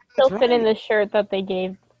 Oh, I yeah, can still that's fit in right. the shirt that they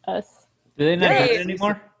gave us. Do they not Yeah, do it it's-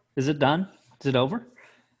 anymore? Is it done? Is it over?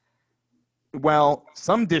 Well,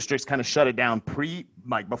 some districts kind of shut it down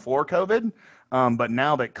before COVID. But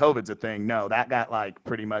now that COVID's a thing, no, that got like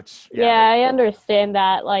pretty much. Yeah, I understand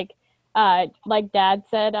that. Like Dad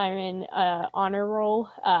said, I'm in honor roll.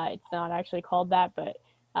 It's not actually called that, but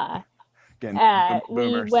Again, we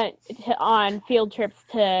boomers. went on field trips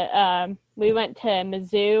to we went to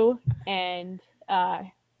Mizzou and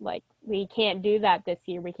like we can't do that this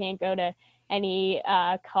year. We can't go to any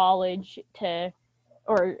college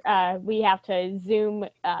or we have to Zoom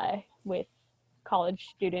with college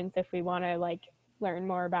students if we want to like learn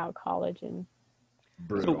more about college. And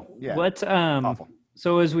Brutal. So Yeah. what Awful.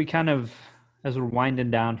 so as we're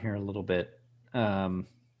winding down here a little bit,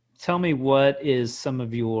 tell me what is some of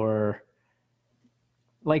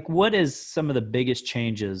the biggest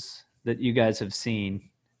changes that you guys have seen?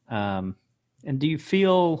 And do you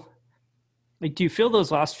feel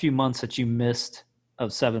those last few months that you missed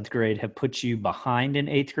of seventh grade have put you behind in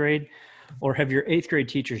eighth grade? Or have your eighth grade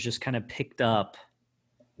teachers just kind of picked up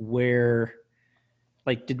where,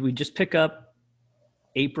 like, did we just pick up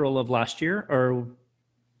April of last year, or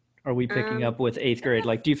are we picking up with eighth grade?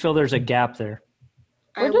 Like, do you feel there's a gap there?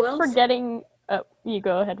 we're just forgetting. You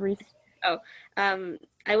go ahead, Reese.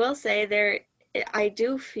 I will say I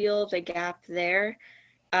do feel the gap there.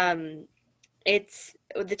 It's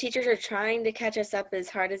the teachers are trying to catch us up as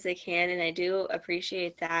hard as they can, and I do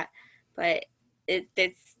appreciate that. But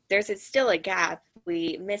there's still a gap.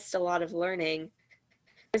 We missed a lot of learning.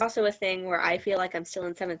 There's also a thing where I feel like I'm still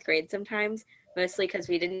in seventh grade sometimes, mostly because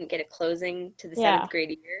we didn't get a closing to the seventh grade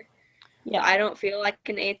year. Yeah, So I don't feel like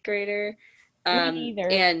an eighth grader. Me either.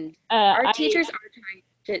 And our teachers are trying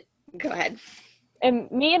to go ahead.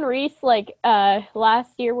 And me and Reese, like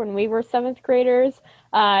last year when we were seventh graders,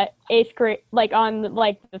 eighth grade, like on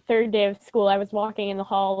like the third day of school, I was walking in the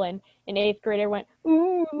hall and an eighth grader went,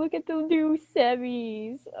 "Ooh, look at the new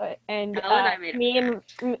Sebbies," and I made me and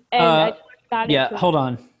I got it. Yeah, hold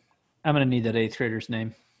on. I'm gonna need that eighth grader's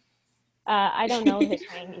name. I don't know his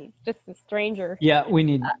name. He's just a stranger. Yeah, we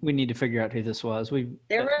need to figure out who this was.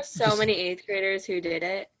 There were so many eighth graders who did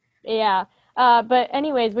it. Yeah. But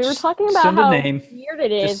anyways, we were talking about send a how name. weird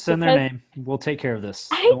it is. Just send their name. We'll take care of this.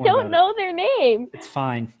 I don't know their name. It's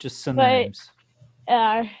fine. Just send their names.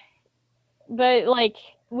 But like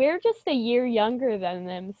we're just a year younger than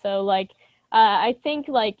them, so like I think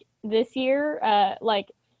like this year, like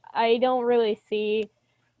I don't really see,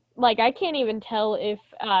 like I can't even tell if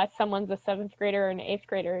someone's a seventh grader or an eighth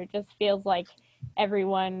grader. It just feels like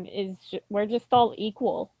we're just all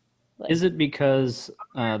equal. Like, is it because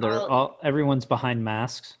everyone's behind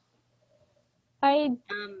masks? I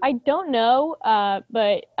don't know,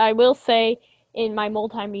 but I will say in my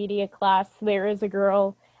multimedia class there is a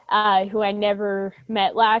girl who I never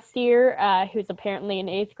met last year, who's apparently an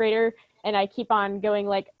eighth grader, and I keep on going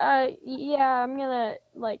like, yeah, I'm gonna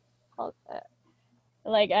like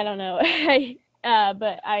I don't know,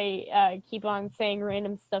 but I keep on saying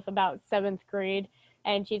random stuff about seventh grade,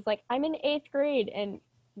 and she's like, I'm in eighth grade, and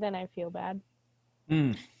then I feel bad.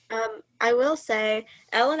 I will say,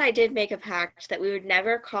 Elle and I did make a pact that we would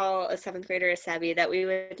never call a seventh grader a Sebby, that we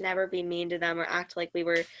would never be mean to them or act like we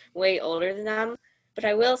were way older than them. But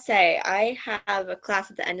I will say, I have a class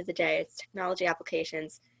at the end of the day. It's technology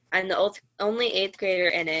applications. I'm the only eighth grader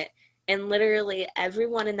in it. And literally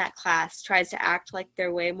everyone in that class tries to act like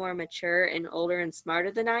they're way more mature and older and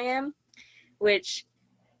smarter than I am, which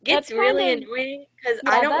gets really annoying because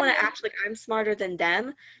I don't want to act like I'm smarter than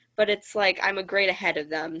them, but it's like I'm a grade ahead of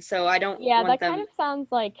them, so I don't want that them. Kind of sounds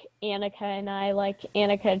like Annika and I. Like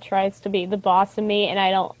Annika tries to be the boss of me, and I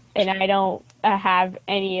don't have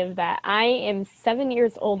any of that. I am 7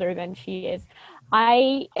 years older than she is.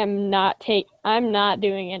 I'm not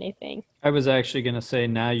doing anything. I was actually going to say,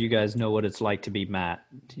 now you guys know what it's like to be Matt,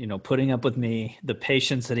 putting up with me, the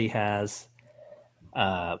patience that he has,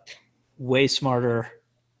 way smarter,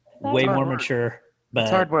 way more mature, but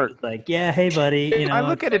it's hard work. Like, yeah, hey buddy, I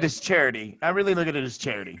look at it as charity. I really look at it as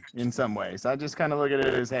charity in some ways. I just kind of look at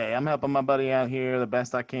it as, hey, I'm helping my buddy out here the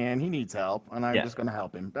best I can. He needs help, and I'm just going to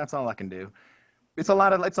help him. That's all I can do. It's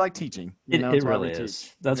like teaching. It really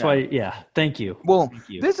is. That's why, thank you. Well, thank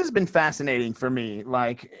you. This has been fascinating for me.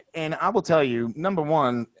 Like, and I will tell you, number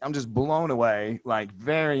one, I'm just blown away, like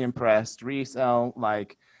very impressed. Reese,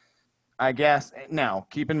 like, I guess now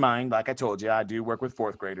keep in mind, like I told you, I do work with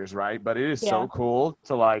fourth graders, right? But it is so cool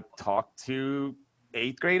to like talk to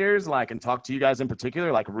eighth graders, like, and talk to you guys in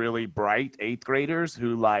particular, like really bright eighth graders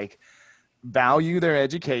who like value their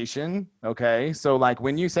education. Okay. So like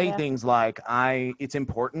when you say things like it's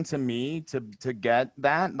important to me to get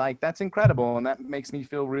that, like that's incredible. And that makes me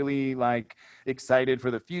feel really like excited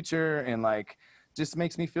for the future and like just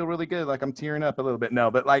makes me feel really good. Like I'm tearing up a little bit.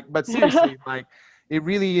 No, but seriously, like it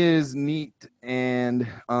really is neat. And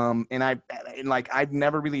I've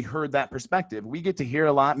never really heard that perspective. We get to hear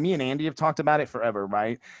a lot. Me and Andy have talked about it forever.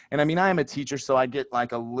 Right. And I mean, I am a teacher, so I get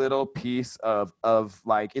like a little piece of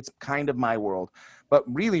like, it's kind of my world, but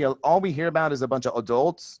really all we hear about is a bunch of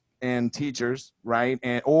adults and teachers. Right.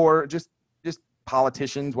 And, or just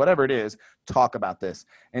politicians, whatever it is, talk about this.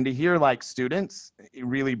 And to hear like students,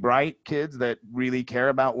 really bright kids that really care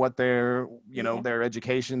about what their, their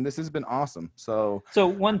education, this has been awesome. So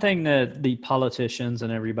one thing that the politicians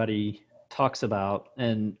and everybody talks about,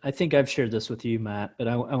 and I think I've shared this with you, Matt, but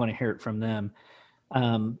I want to hear it from them.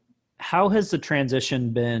 How has the transition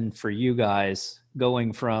been for you guys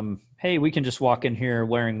going from, hey, we can just walk in here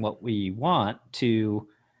wearing what we want, to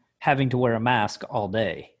having to wear a mask all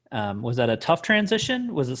day? Was that a tough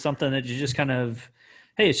transition? Was it something that you just kind of,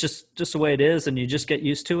 hey, it's just the way it is and you just get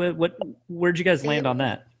used to it? Where'd you guys land on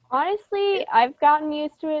that? Honestly, I've gotten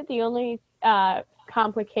used to it. The only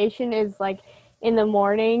complication is like in the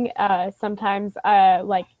morning, sometimes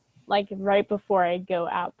like right before I go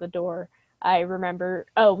out the door, I remember,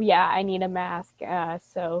 oh yeah, I need a mask.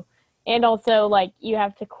 And also like you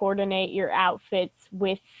have to coordinate your outfits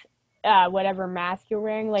with whatever mask you're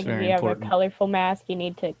wearing. Like if you have a colorful mask, you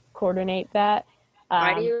need to coordinate that.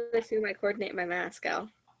 Why do you assume I coordinate my mask, Al?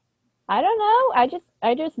 I don't know.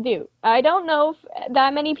 I just do. I don't know if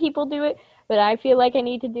that many people do it, but I feel like I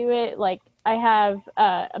need to do it. Like I have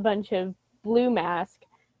a bunch of blue masks,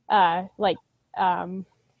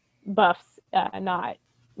 buffs, not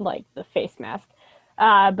like the face mask.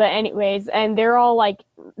 But anyways, and they're all like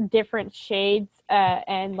different shades,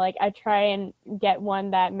 and like I try and get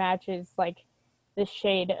one that matches like the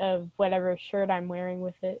shade of whatever shirt I'm wearing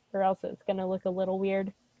with it, or else it's gonna look a little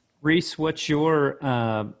weird. Reese, what's your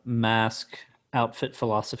mask outfit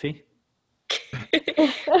philosophy?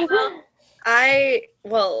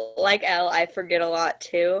 Well, like Elle, I forget a lot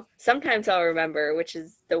too. Sometimes I'll remember, which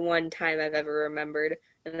is the one time I've ever remembered,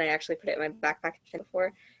 and then I actually put it in my backpack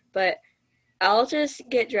before. But I'll just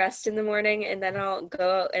get dressed in the morning, and then I'll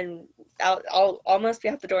go and I'll almost be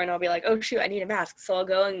out the door, and I'll be like, oh shoot, I need a mask. So I'll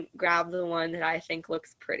go and grab the one that I think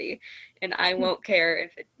looks pretty, and I won't care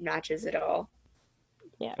if it matches at all.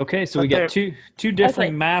 Yeah. Okay, so we got two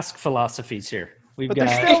different mask philosophies here. But there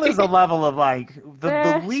still is a level of like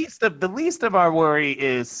the least of our worry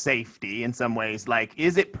is safety in some ways. Like,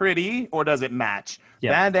 is it pretty or does it match?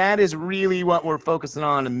 Yeah. That is really what we're focusing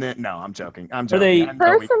on. And then, no, I'm joking.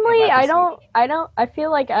 Personally, I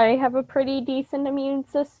feel like I have a pretty decent immune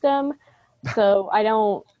system, so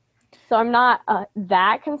I'm not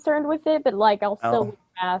that concerned with it. But like, I'll still wear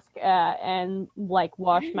a mask and like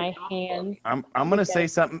wash my hands. I'm gonna say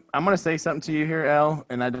something. I'm gonna say something to you here, Elle,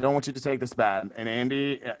 and I don't want you to take this bad. And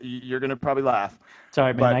Andy, you're gonna probably laugh.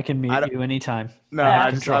 Sorry, man. I can mute you anytime. No,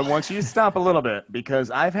 I want you to stop a little bit, because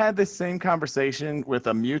I've had this same conversation with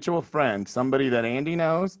a mutual friend, somebody that Andy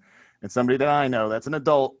knows, and somebody that I know. That's an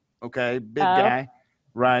adult, okay, big guy,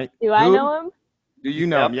 right? Do I know him? Do you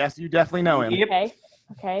know him? Yes, you definitely know him. Okay.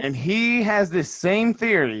 Okay. And he has this same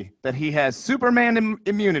theory that he has Superman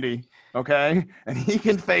immunity, okay? And he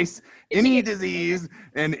can face any disease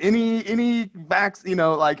and any vaccine,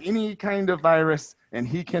 like any kind of virus, and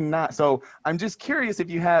he cannot. So I'm just curious if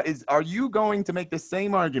are you going to make the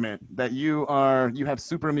same argument that you have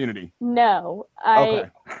super immunity? No.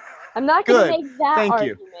 I'm not going to make that Thank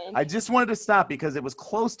argument. you. I just wanted to stop because it was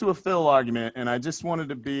close to a Phil argument, and I just wanted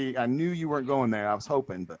to I knew you weren't going there. I was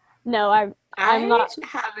hoping, but. No, I'm not. I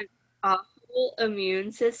have an awful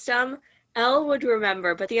immune system. Elle would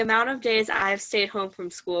remember, but the amount of days I've stayed home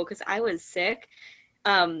from school because I was sick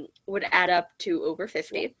would add up to over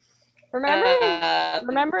 50. Remember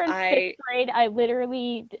in sixth grade,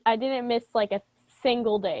 I didn't miss like a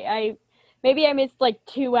single day. I missed like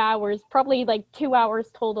 2 hours, probably like 2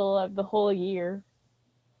 hours total of the whole year.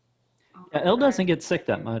 Yeah, Elle doesn't get sick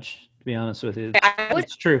that much, to be honest with you.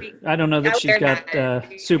 It's true. I don't know that she's got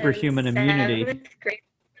superhuman immunity.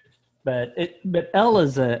 But Elle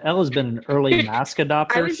has been an early mask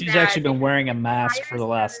adopter. She's actually been wearing a mask for the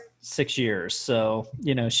last 6 years. So,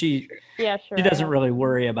 she doesn't really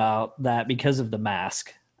worry about that because of the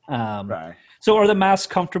mask. Right. So are the masks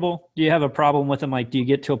comfortable? Do you have a problem with them? Like, do you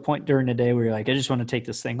get to a point during the day where you're like, I just want to take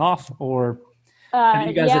this thing off? Or have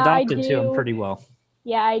you guys adopted to them pretty well?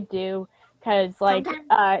 Yeah, I do. Because, like,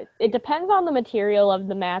 it depends on the material of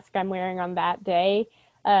the mask I'm wearing on that day.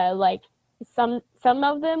 Like, some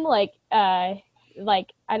of them, like, I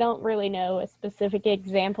don't really know a specific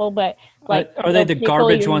example, but, like... Are they the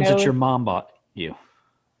garbage ones that your mom bought you?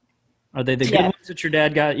 Are they the good ones that your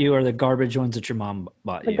dad got you, or the garbage ones that your mom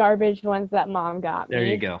bought you? The garbage ones that mom got me. There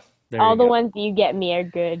you go. All the ones you get me are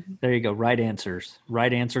good. There you go. Right answers.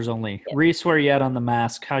 Right answers only. Yeah. Reese, where are you at on the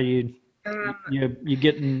mask? How you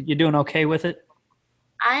doing okay with it?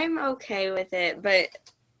 I'm okay with it, but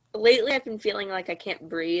lately I've been feeling like I can't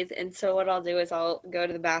breathe, and so what I'll do is I'll go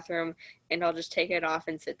to the bathroom and I'll just take it off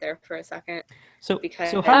and sit there for a second So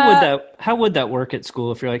because how would that work at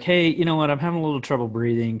school if you're like, hey, you know what, I'm having a little trouble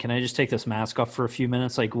breathing. Can I just take this mask off for a few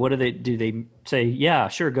minutes? Like, what do they say? Yeah,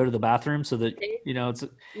 sure, go to the bathroom so that you know is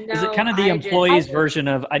it kind of the employee's version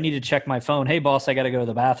of I need to check my phone? Hey, boss, I got to go to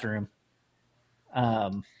the bathroom.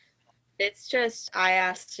 It's just I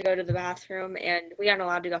asked to go to the bathroom, and we aren't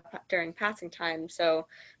allowed to go during passing time, so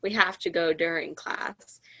we have to go during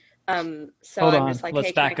class. So Hold I'm on, just like, let's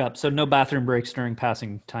hey, can back up. So no bathroom breaks during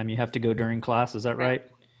passing time. You have to go during class. Is that right?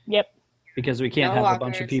 Yep. Because we can't no have a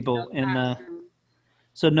bunch of lockers, people no in the. classroom,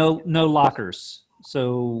 So no lockers.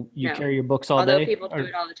 So you no. carry your books all Although day. people do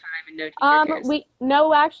it all the time, and no teacher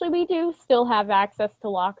cares. Actually we do still have access to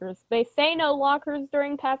lockers. They say no lockers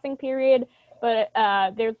during passing period, but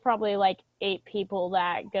there's probably like 8 people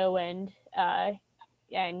that go and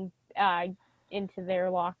into their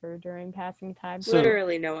locker during passing time. So-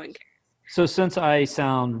 Literally no one cares. So since I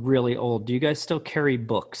sound really old, do you guys still carry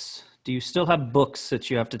books? Do you still have books that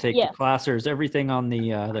you have to take Yes. to class, or is everything on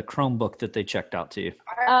the Chromebook that they checked out to you?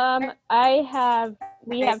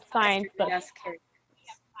 We have science books. Yes, carry.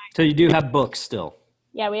 So you do have books still.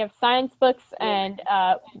 Yeah, we have science books and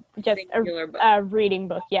just Regular book. a reading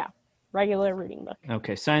book. Yeah, regular reading book.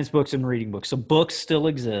 Okay, science books and reading books. So books still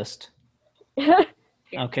exist.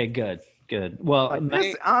 Okay, good. Well, Like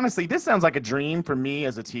this, honestly, this sounds like a dream for me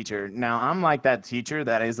as a teacher. Now, I'm like that teacher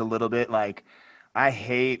that is a little bit like, I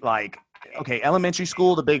hate like, okay, elementary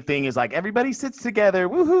school, the big thing is like everybody sits together.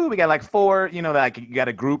 Woohoo. We got like 4, like you got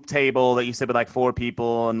a group table that you sit with like 4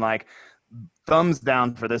 people and like thumbs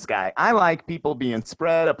down for this guy. I like people being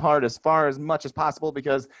spread apart as much as possible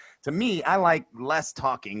because to me, I like less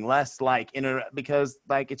talking, less like because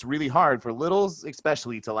like it's really hard for littles,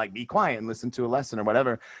 especially to like be quiet and listen to a lesson or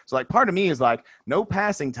whatever. So like part of me is like no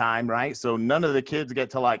passing time, right? So none of the kids get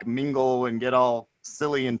to like mingle and get all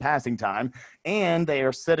silly in passing time. And they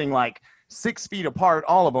are sitting like 6 feet apart,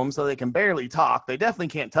 all of them, so they can barely talk. They definitely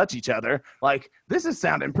can't touch each other. Like, this is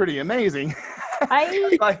sounding pretty amazing. I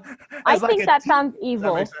think that sounds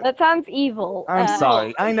evil. That sounds evil. I'm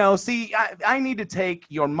sorry. I know. See, I need to take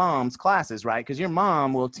your mom's classes, right? Because your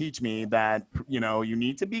mom will teach me that, you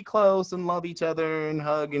need to be close and love each other and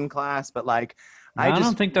hug in class. But like, I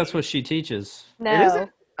don't think that's what she teaches. No. It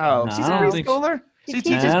isn't? Oh, No, she's I a don't think preschooler? She She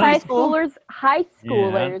teaches teaches preschool? high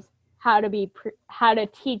schoolers how to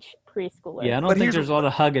teach preschoolers. Yeah, I don't But think here's- there's a lot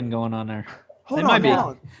of hugging going on there. Hold They on, might be.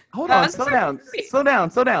 hold on. Slow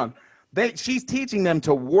down. She's teaching them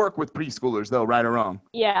to work with preschoolers, though, right or wrong?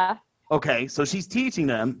 Yeah. Okay, so she's teaching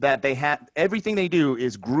them that they have everything they do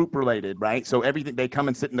is group related, right? So everything they come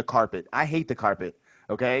and sit in the carpet. I hate the carpet.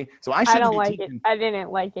 Okay, so I I shouldn't don't be like it. teaching. I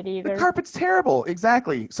didn't like it The either. carpet's terrible.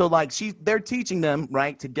 Exactly. So like they're teaching them,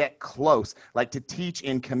 right, to get close, like to teach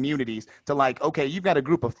in communities to like, okay, you've got a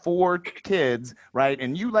group of 4 kids, right?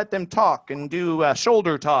 And you let them talk and do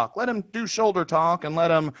shoulder talk. Let them do shoulder talk and let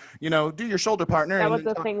them, do your shoulder partner. That and was then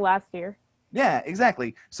the talk. thing last year. Yeah,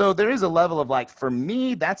 exactly. So there is a level of like, for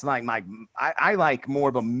me, that's like I like more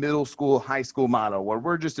of a middle school, high school model where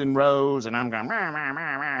we're just in rows and I'm going, rah, rah,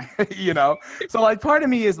 rah, rah, So like part of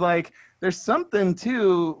me is like, there's something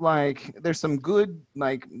to like, there's some good,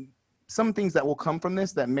 like some things that will come from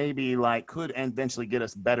this that maybe like could eventually get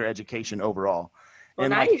us better education overall. Well,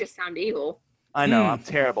 And now like, you just sound evil. I know I'm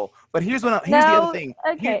terrible, but here's the other thing.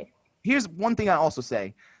 Okay. Here's one thing I also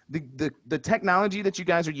say. The technology that you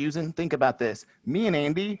guys are using, think about this. Me and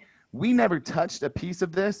Andy, we never touched a piece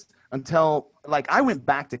of this until like I went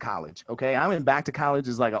back to college. Okay. I went back to college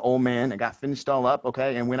as like an old man and got finished all up.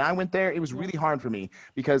 Okay. And when I went there, it was really hard for me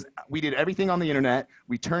because we did everything on the internet.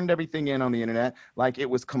 We turned everything in on the internet. Like it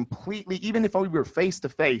was completely, even if we were face to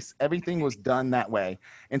face, everything was done that way.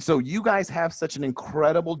 And so you guys have such an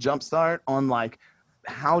incredible jump start on like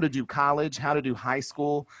how to do college, how to do high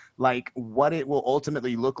school, like what it will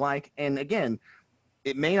ultimately look like. And again,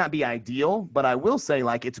 it may not be ideal, but I will say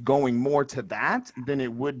like it's going more to that than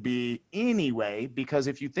it would be anyway, because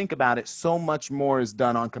if you think about it, so much more is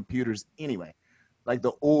done on computers anyway, like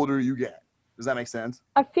the older you get. Does that make sense?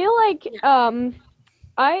 I feel like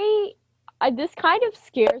I this kind of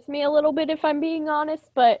scares me a little bit if I'm being honest,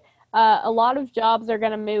 but a lot of jobs are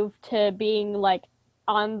going to move to being like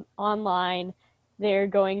online. They're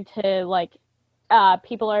going to like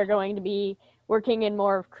people are going to be working in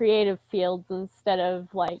more of creative fields instead of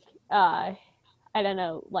like I don't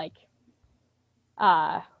know, like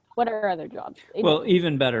what are other jobs? Well,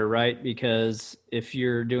 even better, right? Because if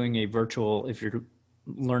you're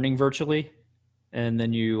learning virtually, and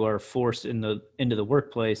then you are forced into the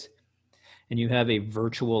workplace, and you have a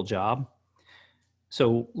virtual job,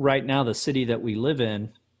 So right now, the city that we live in,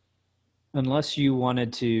 unless you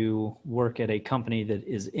wanted to work at a company that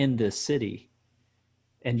is in this city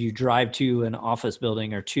and you drive to an office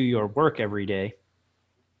building or to your work every day.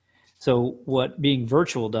 So what being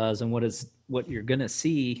virtual does, and what you're going to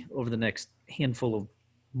see over the next handful of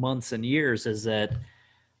months and years, is that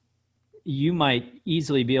you might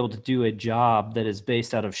easily be able to do a job that is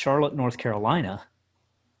based out of Charlotte, North Carolina,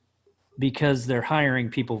 because they're hiring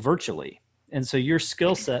people virtually. And so your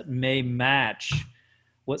skill set may match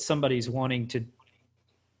what somebody's wanting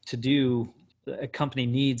to do, a company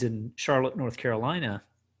needs in Charlotte, North Carolina,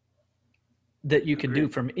 that you can do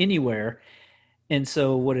from anywhere. And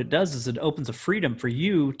so what it does is it opens a freedom for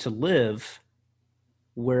you to live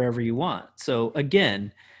wherever you want. So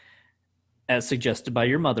again, as suggested by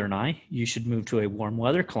your mother and I, you should move to a warm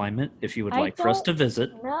weather climate if you would like for us to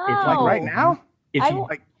visit. No. Like right now? If you,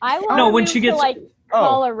 I want No, to when move she gets- to like Oh.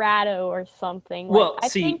 Colorado or something. Like, Well, I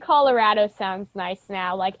see- think Colorado sounds nice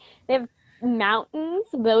now. Like they have mountains;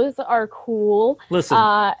 those are cool. listen,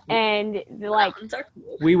 And like, Mountains are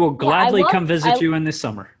cool. we will gladly love- come visit I- you in the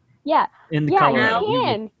summer yeah, in yeah,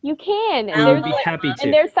 Colorado. you can. We And would there's be like, happy to.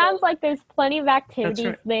 and there sounds like there's plenty of activities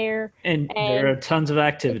right. there. And there are tons of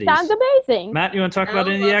activities. It sounds amazing. Matt, you want to talk about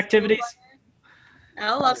I any of the love activities?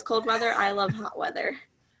 Elle loves cold weather. I love hot weather.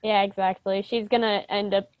 Yeah, exactly. She's gonna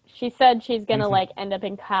end up. She said she's gonna Mhm. like end up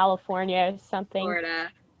in California or something. Florida.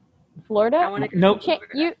 I Florida. want to Nope.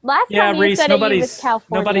 You last Yeah, time you Reese, said it, you was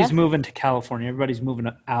California. nobody's moving to California. Everybody's moving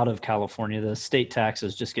out of California. The state tax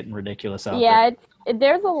is just getting ridiculous out Yeah, there.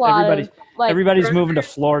 there's a lot Everybody- of like. Everybody's moving to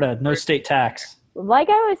Florida. No state tax. Like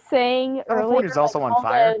I was saying California's earlier, also like, on all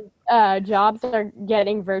fire. the jobs are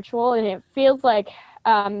getting virtual, and it feels like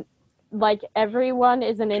everyone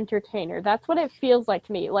is an entertainer. That's what it feels like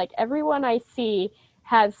to me. Like everyone I see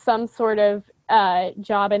has some sort of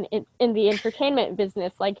job in the entertainment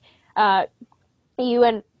business. Like you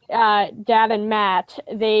and Dad and Matt,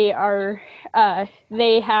 they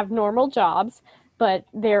have normal jobs, but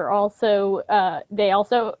they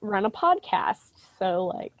also run a podcast.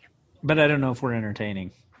 So like. But I don't know if we're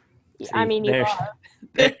entertaining. I See, mean, you there's-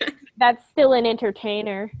 are. That's still an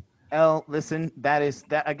entertainer. Elle, listen,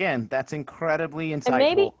 that's incredibly insightful.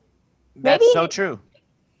 maybe- That's maybe- so true.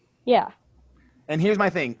 Yeah. And here's my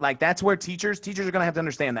thing, like that's where teachers are going to have to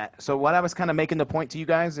understand that. So what I was kind of making the point to you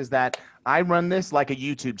guys is that I run this like a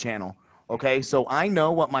YouTube channel. Okay, so I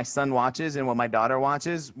know what my son watches and what my daughter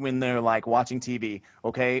watches when they're like watching TV,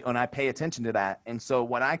 okay? And I pay attention to that. And so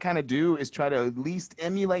what I kind of do is try to at least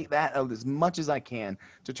emulate that as much as I can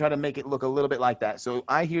to try to make it look a little bit like that. So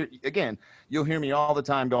I hear, again, you'll hear me all the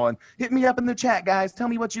time going, hit me up in the chat, guys. Tell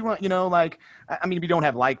me what you want, like, I mean, we don't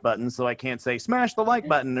have like buttons, so I can't say smash the like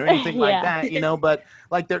button or anything like Yeah. that, but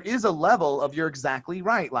like there is a level of you're exactly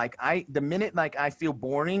right. Like the minute like I feel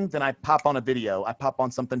boring, then I pop on a video, I pop on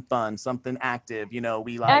something fun, something active, we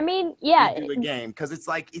like I mean, yeah. we do a game because it's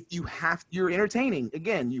like if you're entertaining.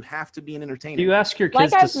 Again, you have to be an entertainer. Do you ask your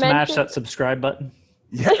Like kids to I've smash mentioned- that subscribe button?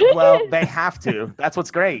 Yeah, well, they have to. That's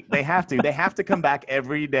what's great. They have to. They have to come back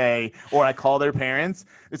every day, or I call their parents.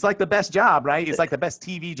 It's like the best job, right? It's like the best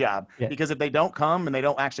TV job Yeah. because if they don't come and they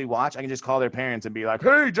don't actually watch, I can just call their parents and be like,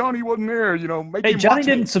 "Hey, Johnny wasn't there. Make Hey, him Johnny watch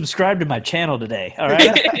me." didn't subscribe to my channel today. All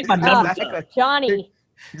right, my numbers Exactly. up. Johnny.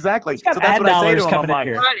 Exactly. got So that's ad what I say to dollars them. I'm coming in like,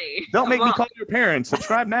 here. Johnny, don't make come me on. call your parents.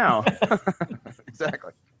 Subscribe now.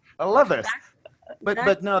 Exactly. I love this.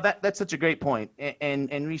 But no, that's such a great point.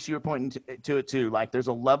 And Reese, you were pointing to it too. Like there's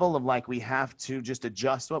a level of like we have to just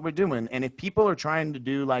adjust what we're doing. And if people are trying to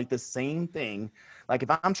do like the same thing, like if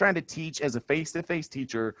I'm trying to teach as a face-to-face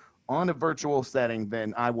teacher on a virtual setting,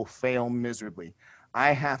 then I will fail miserably.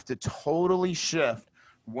 I have to totally shift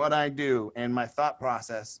what I do and my thought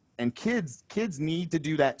process. And kids need to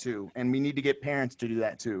do that too. And we need to get parents to do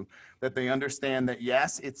that too, that they understand that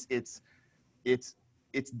yes, it's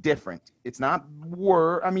different. It's not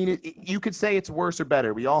worse. I mean, you could say it's worse or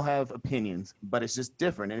better. We all have opinions, but it's just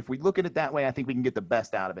different. And if we look at it that way, I think we can get the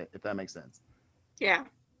best out of it, if that makes sense. Yeah.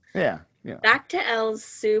 Yeah. Back to Elle's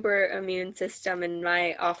super immune system and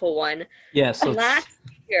my awful one. Yeah, so Last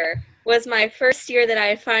year was my first year that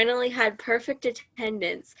I finally had perfect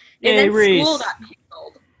attendance. And Yay, then Reese. school got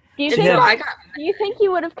canceled. Do you And think so Yeah. I got do you think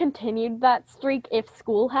you would have continued that streak if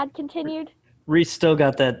school had continued? Reese still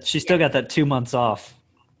got that. She still got that 2 months off.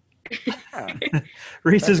 Yeah.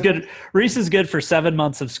 Reese is good. Reese is good for 7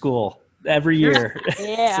 months of school every year.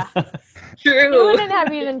 Yeah. She True. wouldn't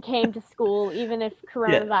have even came to school even if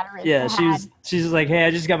coronavirus Yeah, had. she's just like, hey, I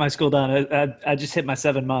just got my school done. I just hit my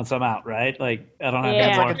 7 months. I'm out, right? Like I don't have Yeah. any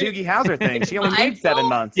It's more. like a Doogie Howser thing. She only I needs 7 told-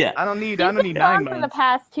 months. Yeah. I don't need She's 9 been gone for the months.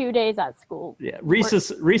 past 2 days at school. Yeah,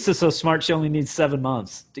 Reese's so smart. She only needs 7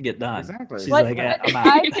 months to get done. Exactly. She's What like, yeah, I'm out.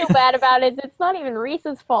 I feel bad about is it's not even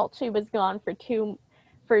Reese's fault she was gone for 2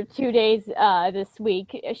 days this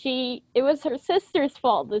week. It was her sister's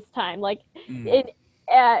fault this time. Like Mm. it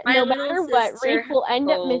My no little matter what, sister Reese will end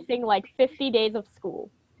up told- missing like 50 days of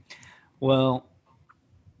school. Well,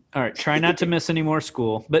 all right. Try not to miss any more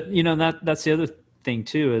school. But that's the other thing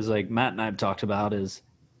too. Is like Matt and I have talked about is,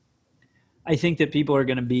 I think that people are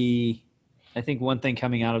going to be. I think one thing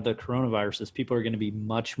coming out of the coronavirus is people are going to be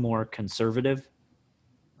much more conservative.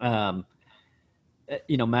 Matt,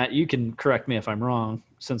 you can correct me if I'm wrong,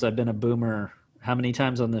 since I've been a boomer how many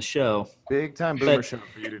times on this show. Big time boomer But show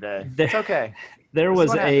for you today. there- It's okay. There This was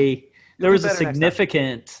is what a You'll there do was a better next time.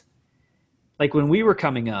 significant, like when we were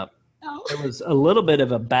coming up, Oh. there was a little bit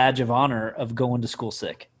of a badge of honor of going to school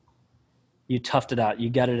sick. You toughed it out, you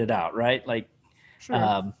gutted it out, right? Like,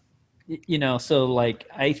 Sure. so like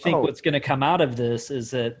I think Oh. what's going to come out of this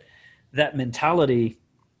is that mentality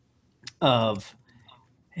of,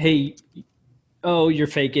 hey, oh, you're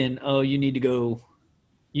faking, oh, you need to go,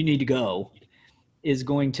 is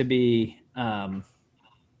going to be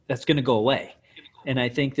that's going to go away. And I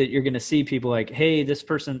think that you're going to see people like, hey, this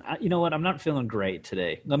person, you know what, I'm not feeling great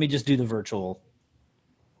today, let me just do the virtual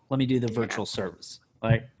service,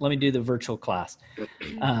 like let me do the virtual class.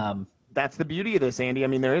 That's the beauty of this, Andy. I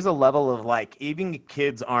mean, there is a level of like, even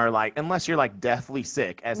kids are like, unless you're like deathly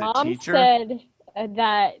sick as a Mom teacher. said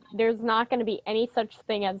that there's not going to be any such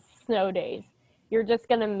thing as snow days. You're just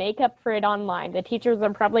going to make up for it online. The teachers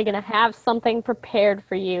are probably going to have something prepared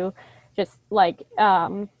for you, just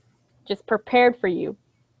prepared for you.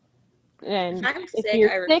 And If I'm if sick, you're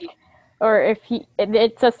I sick, refuse. or if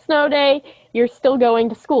it's a snow day, you're still going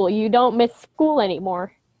to school. You don't miss school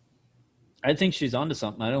anymore. I think she's onto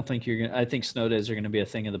something. I don't think I think snow days are going to be a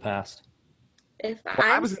thing of the past. If Well,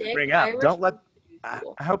 I'm I was going sick, to bring I up, don't let, refuse to I,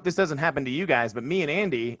 school. I hope this doesn't happen to you guys, but me and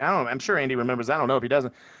Andy, I don't know, I'm sure Andy remembers, I don't know if he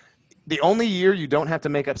doesn't. The only year you don't have to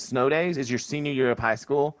make up snow days is your senior year of high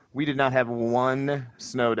school. We did not have one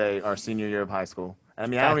snow day our senior year of high school. I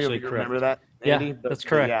mean, I don't know Actually if you remember correct. that, Yeah, Andy. that's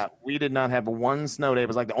correct. Yeah, we did not have one snow day. It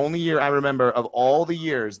was like the only year I remember of all the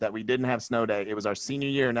years that we didn't have snow day. It was our senior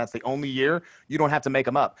year, and that's the only year you don't have to make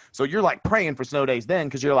them up. So you're like praying for snow days then,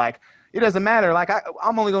 because you're like, it doesn't matter. Like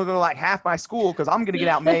I'm only going to go like half my school because I'm going to get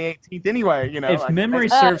out May 18th anyway. If like, memory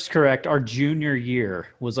that's- serves correct, our junior year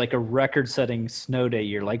was like a record-setting snow day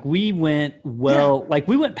year. Like we went like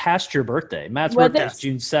we went past your birthday. Matt's Was birthday it? is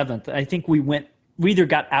June 7th. I think we either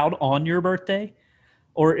got out on your birthday,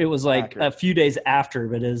 or it was like Accurate. a few days after.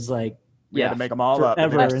 But it's like, we had to make them all up.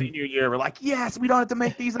 And then forever. our senior year, we're like, yes, we don't have to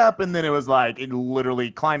make these up. And then it was like, it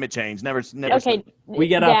literally climate change. Never. Okay, We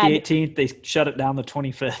got out the Dad, 18th. They shut it down the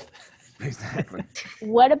 25th. Exactly.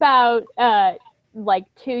 what about like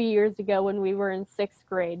 2 years ago when we were in 6th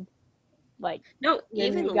grade? Like No, when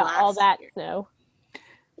even we got last all that year. snow.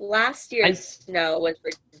 Last year's snow was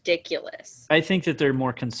ridiculous. I think that they're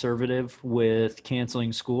more conservative with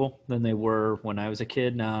canceling school than they were when I was a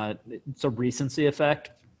kid. Now, it's a recency effect,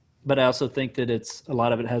 but I also think that a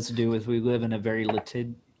lot of it has to do with we live in a very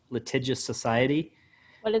litigious society.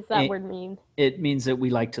 What does that Eh, word mean? It means that we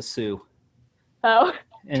like to sue. Oh,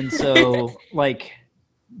 And so, like,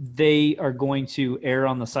 they are going to err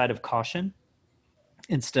on the side of caution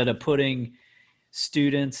instead of putting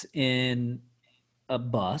students in a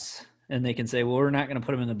bus. And they can say, well, we're not going to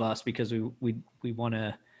put them in the bus because we don't want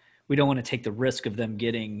to take the risk of them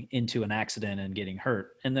getting into an accident and getting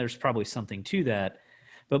hurt. And there's probably something to that.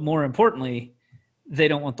 But more importantly, they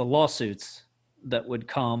don't want the lawsuits that would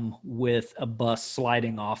come with a bus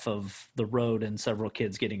sliding off of the road and several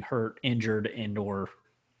kids getting hurt, injured, and or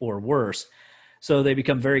worse. So they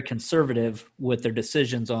become very conservative with their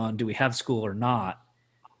decisions on, do we have school or not?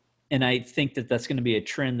 And I think that that's going to be a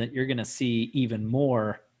trend that you're going to see even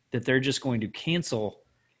more, that they're just going to cancel.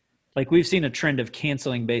 Like we've seen a trend of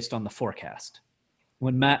canceling based on the forecast.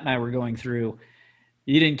 When Matt and I were going through,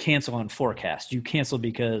 you didn't cancel on forecast. You canceled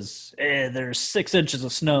because there's 6 inches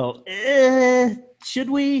of snow. Should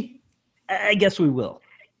we? I guess we will.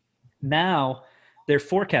 Now they're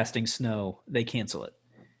forecasting snow. They cancel it.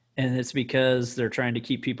 And it's because they're trying to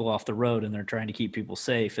keep people off the road and they're trying to keep people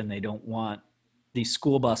safe, and they don't want these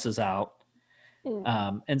school buses out.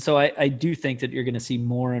 And so I do think that you're going to see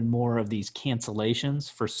more and more of these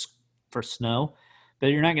cancellations for snow, but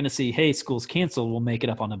you're not going to see, hey, school's canceled, we'll make it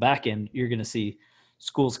up on the back end. You're going to see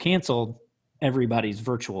schools canceled, everybody's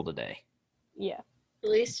virtual today. Yeah. At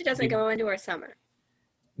least it doesn't go into our summer.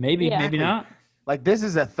 Maybe, Yeah. maybe not. Like, this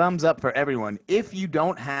is a thumbs up for everyone. If you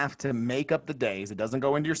don't have to make up the days, it doesn't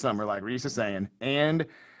go into your summer, like Reese is saying. And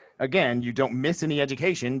again, you don't miss any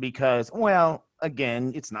education because, well,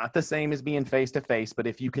 again, it's not the same as being face to face. But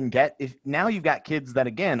if now you've got kids that,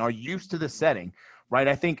 again, are used to the setting, right?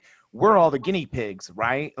 I think we're all the guinea pigs,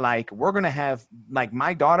 right? Like, we're going to have, like,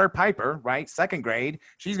 my daughter, Piper, right? 2nd grade,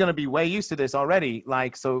 she's going to be way used to this already.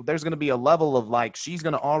 Like, so there's going to be a level of, like, she's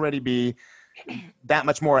going to already be that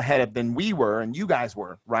much more ahead of than we were and you guys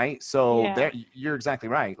were, right? So Yeah. there, you're exactly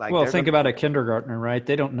right. Like, Well, they're think gonna- about a kindergartner, right?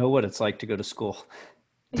 They don't know what it's like to go to school.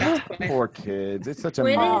 poor kids. It's such a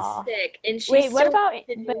Quinn mess. is sick, and she Wait, what still about? has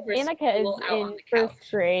to do But her Annika school is out on in the couch.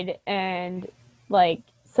 1st grade, and like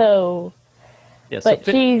so, Yeah, so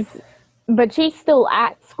but she's still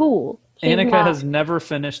at school. She's Annika not- has never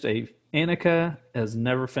finished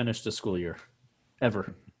a school year,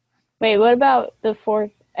 ever. Wait, what about the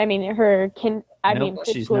 4th? I mean, Nope,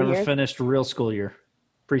 she's preschool never year. finished a real school year.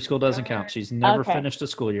 Preschool doesn't count. She's never Okay. finished a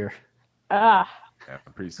school year. Ah, Yeah,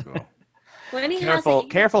 preschool. When he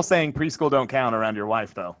Careful saying preschool don't count around your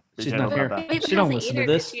wife, though. Be She's careful not here. about that. Wait, but She don't hasn't listen to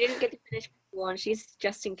either, 'cause this. She didn't get to finish school, and she's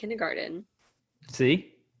just in kindergarten.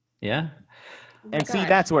 See? Yeah. And see, God.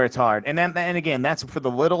 that's where it's hard. And again, that's for the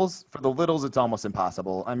littles. For the littles, it's almost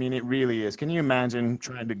impossible. I mean, it really is. Can you imagine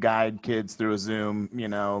trying to guide kids through a Zoom,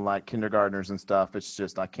 like kindergartners and stuff? It's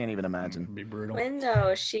just, I can't even imagine. It'd be brutal. When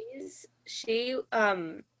though she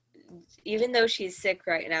even though she's sick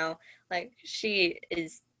right now, like she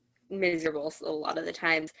is miserable a lot of the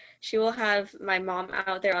times. She will have my mom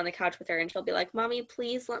out there on the couch with her, and she'll be like, "Mommy,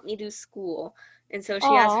 please let me do school." And so she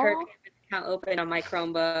has her Aw. account open on my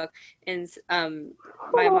Chromebook, and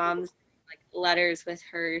my mom's like letters with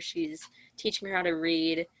her. She's teaching her how to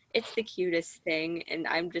read. It's the cutest thing, and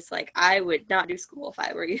I'm just like, I would not do school if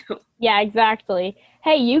I were you. yeah, exactly.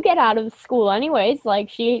 Hey, you get out of school anyways. Like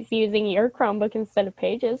she's using your Chromebook instead of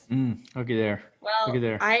Paige's. Looky there. Well, Look at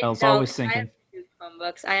there. I was know, always 'cause I have thinking. 2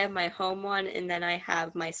 Chromebooks. I have my home one, and then I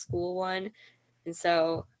have my school one. And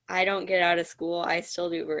so I don't get out of school. I still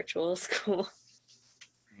do virtual school.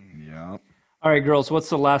 Yeah. All right, girls, what's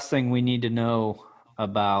the last thing we need to know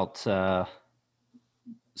about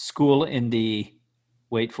school in the,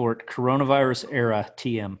 wait for it, coronavirus era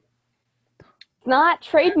TM? It's not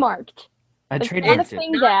trademarked. I It's not a trademarked it.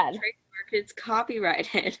 thing, Not Dad. trademarked, it's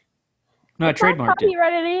copyrighted. No, I It's not trademarked it.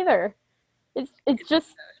 copyrighted either. It's just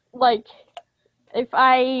like if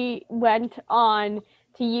I went on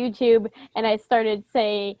to YouTube and I started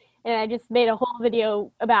saying, and I just made a whole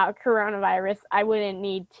video about coronavirus, I wouldn't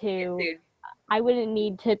need to. Dude, I wouldn't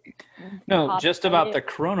need to. No, just copyright about the it,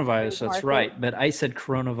 coronavirus. That's trademark it. right. But I said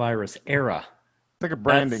coronavirus era. It's like a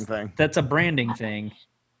branding That's- thing. That's a branding thing.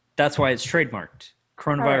 That's why it's trademarked.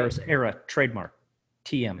 Coronavirus era trademark.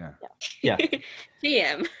 TM. Yeah. Yeah.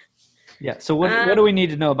 TM. Yeah. So what do we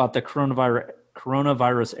need to know about the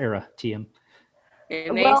coronavirus era, TM?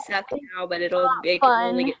 It may Well, suck now, but it can only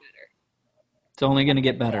fun. get better. It's only going to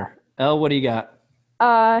get better. Elle, what do you got?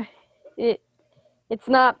 It's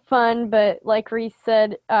not fun, but like Reese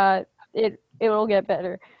said, it will get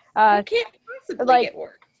better. It can't possibly like- get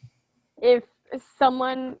worse. If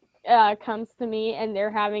someone comes to me and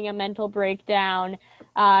they're having a mental breakdown,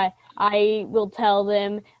 I will tell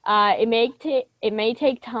them it may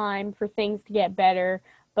take time for things to get better,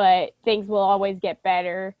 but things will always get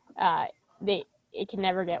better. It can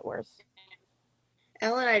never get worse.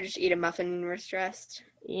 Elle and I just eat a muffin when we're stressed.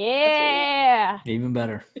 Yeah. Even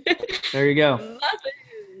better. There you go.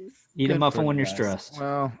 Muffins. Eat a Good muffin for when you you're guys. stressed.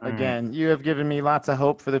 Well, right. again, you have given me lots of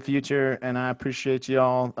hope for the future, and I appreciate you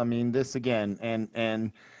all. I mean, this again,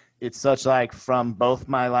 and it's such like from both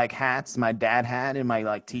my like hats, my dad hat and my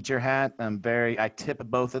like teacher hat. I tip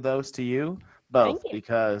both of those to you both Thank you.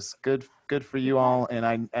 because good for you all,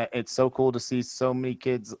 and it's so cool to see so many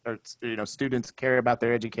kids or students care about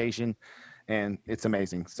their education, and it's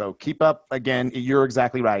amazing. So keep up. Again, you're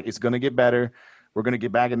exactly right. It's going to get better. We're going to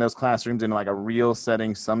get back in those classrooms in like a real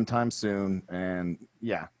setting sometime soon. And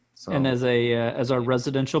yeah. So And as a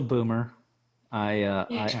residential boomer, I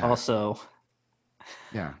also,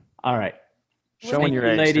 yeah, all right. showing Thank your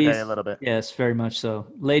you, age ladies. today a little bit. Yes, very much so.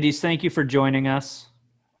 Ladies, thank you for joining us.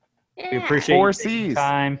 We Yeah. appreciate Four you taking C's.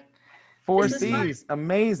 time 4 This was fun. C's,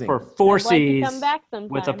 amazing. for 4 I'd like to C's come back sometime.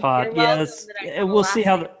 with a pod. You're welcome Yes, that I yeah, come we'll see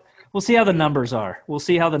how last we'll see how the numbers are. We'll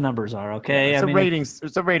see how the numbers are. Okay, it's I a mean, ratings.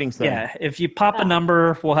 It's a ratings thing. yeah. If you pop a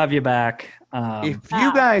number, we'll have you back. If you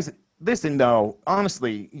Wow. guys listen, though,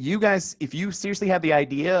 honestly, you guys, if you seriously have the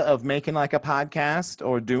idea of making like a podcast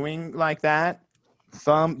or doing like that,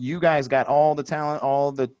 you guys got all the talent,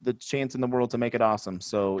 all the chance in the world to make it awesome.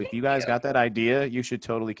 So if you guys got that idea, you should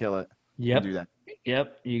totally kill it. Yep. Do that.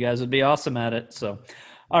 Yep. You guys would be awesome at it. So,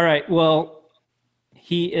 all right. Well,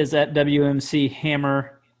 he is at WMC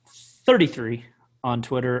Hammer 33 on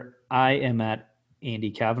Twitter. I am at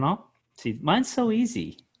Andy Kavanaugh. See, mine's so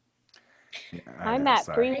easy. Yeah, I'm at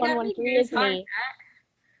sorry. 3113 is me.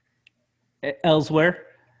 Elsewhere.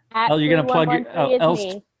 At Oh, you're gonna plug your 3113 is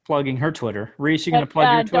Elle's me. plugging her Twitter. Reese, you gonna But,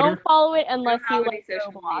 plug your Twitter? Don't follow it unless you Probably like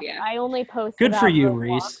social Roblox. media. I only post. Good for about you, Roblox.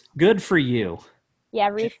 Reese. Good for you. Yeah,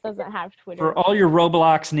 Reese doesn't have Twitter. For all your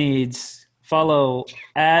Roblox needs, follow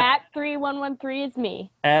At 3113 is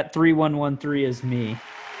me. at 3113 is me.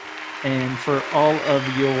 And for all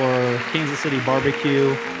of your Kansas City barbecue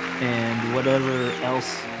and whatever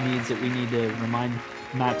else needs that we need to remind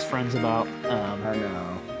Matt's friends about, I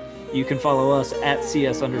know. you can follow us at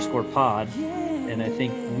CS_pod. And I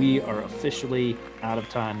think we are officially out of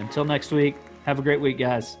time. Until next week, have a great week,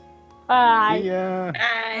 guys. Bye. See ya.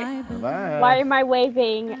 Bye. Bye. Why am I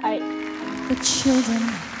waving? The children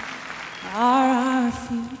are our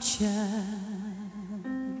future.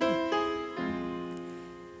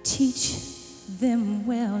 Teach them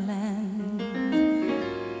well and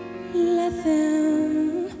let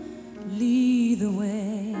them lead the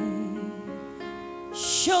way.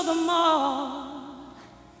 Show them all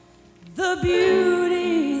the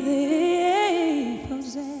beauty they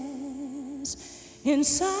possess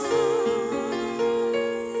inside.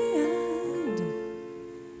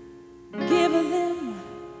 Give them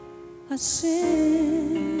a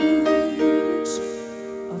sense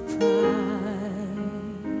of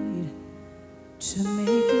pride to make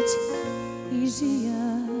it easier.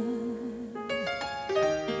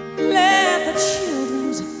 Let the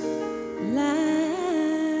children's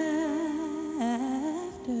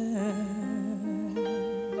laughter,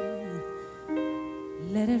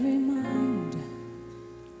 let it remind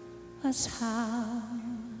us how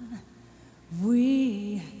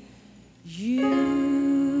we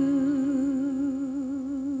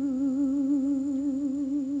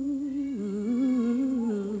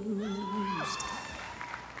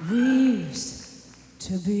used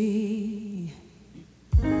to be.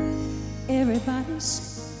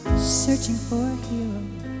 Everybody's searching for a hero.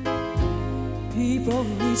 People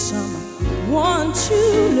need someone to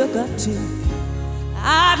look up to.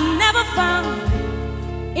 I've never found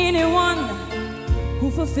anyone who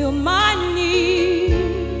fulfilled my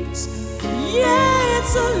needs. Yeah,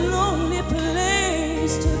 it's a lonely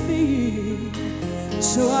place to be.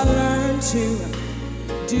 So I learned to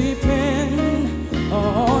depend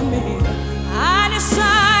on me. I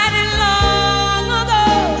decided long ago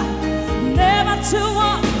never to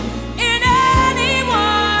walk in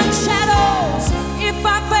anyone's shadows. If I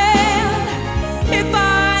fail, if I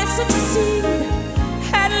succeed,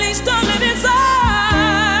 at least I'll live as I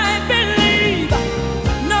believe.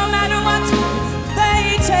 No matter what they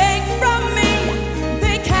take from me,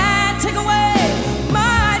 they can't take away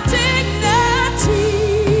my dignity.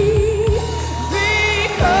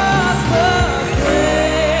 Because the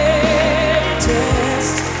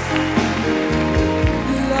greatest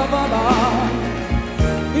love of all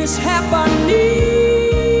is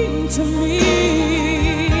happening to me.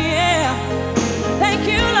 Yeah. Thank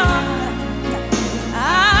you, Lord. I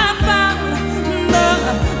found the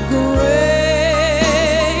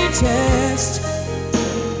greatest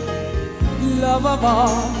love of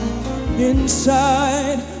all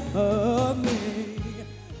inside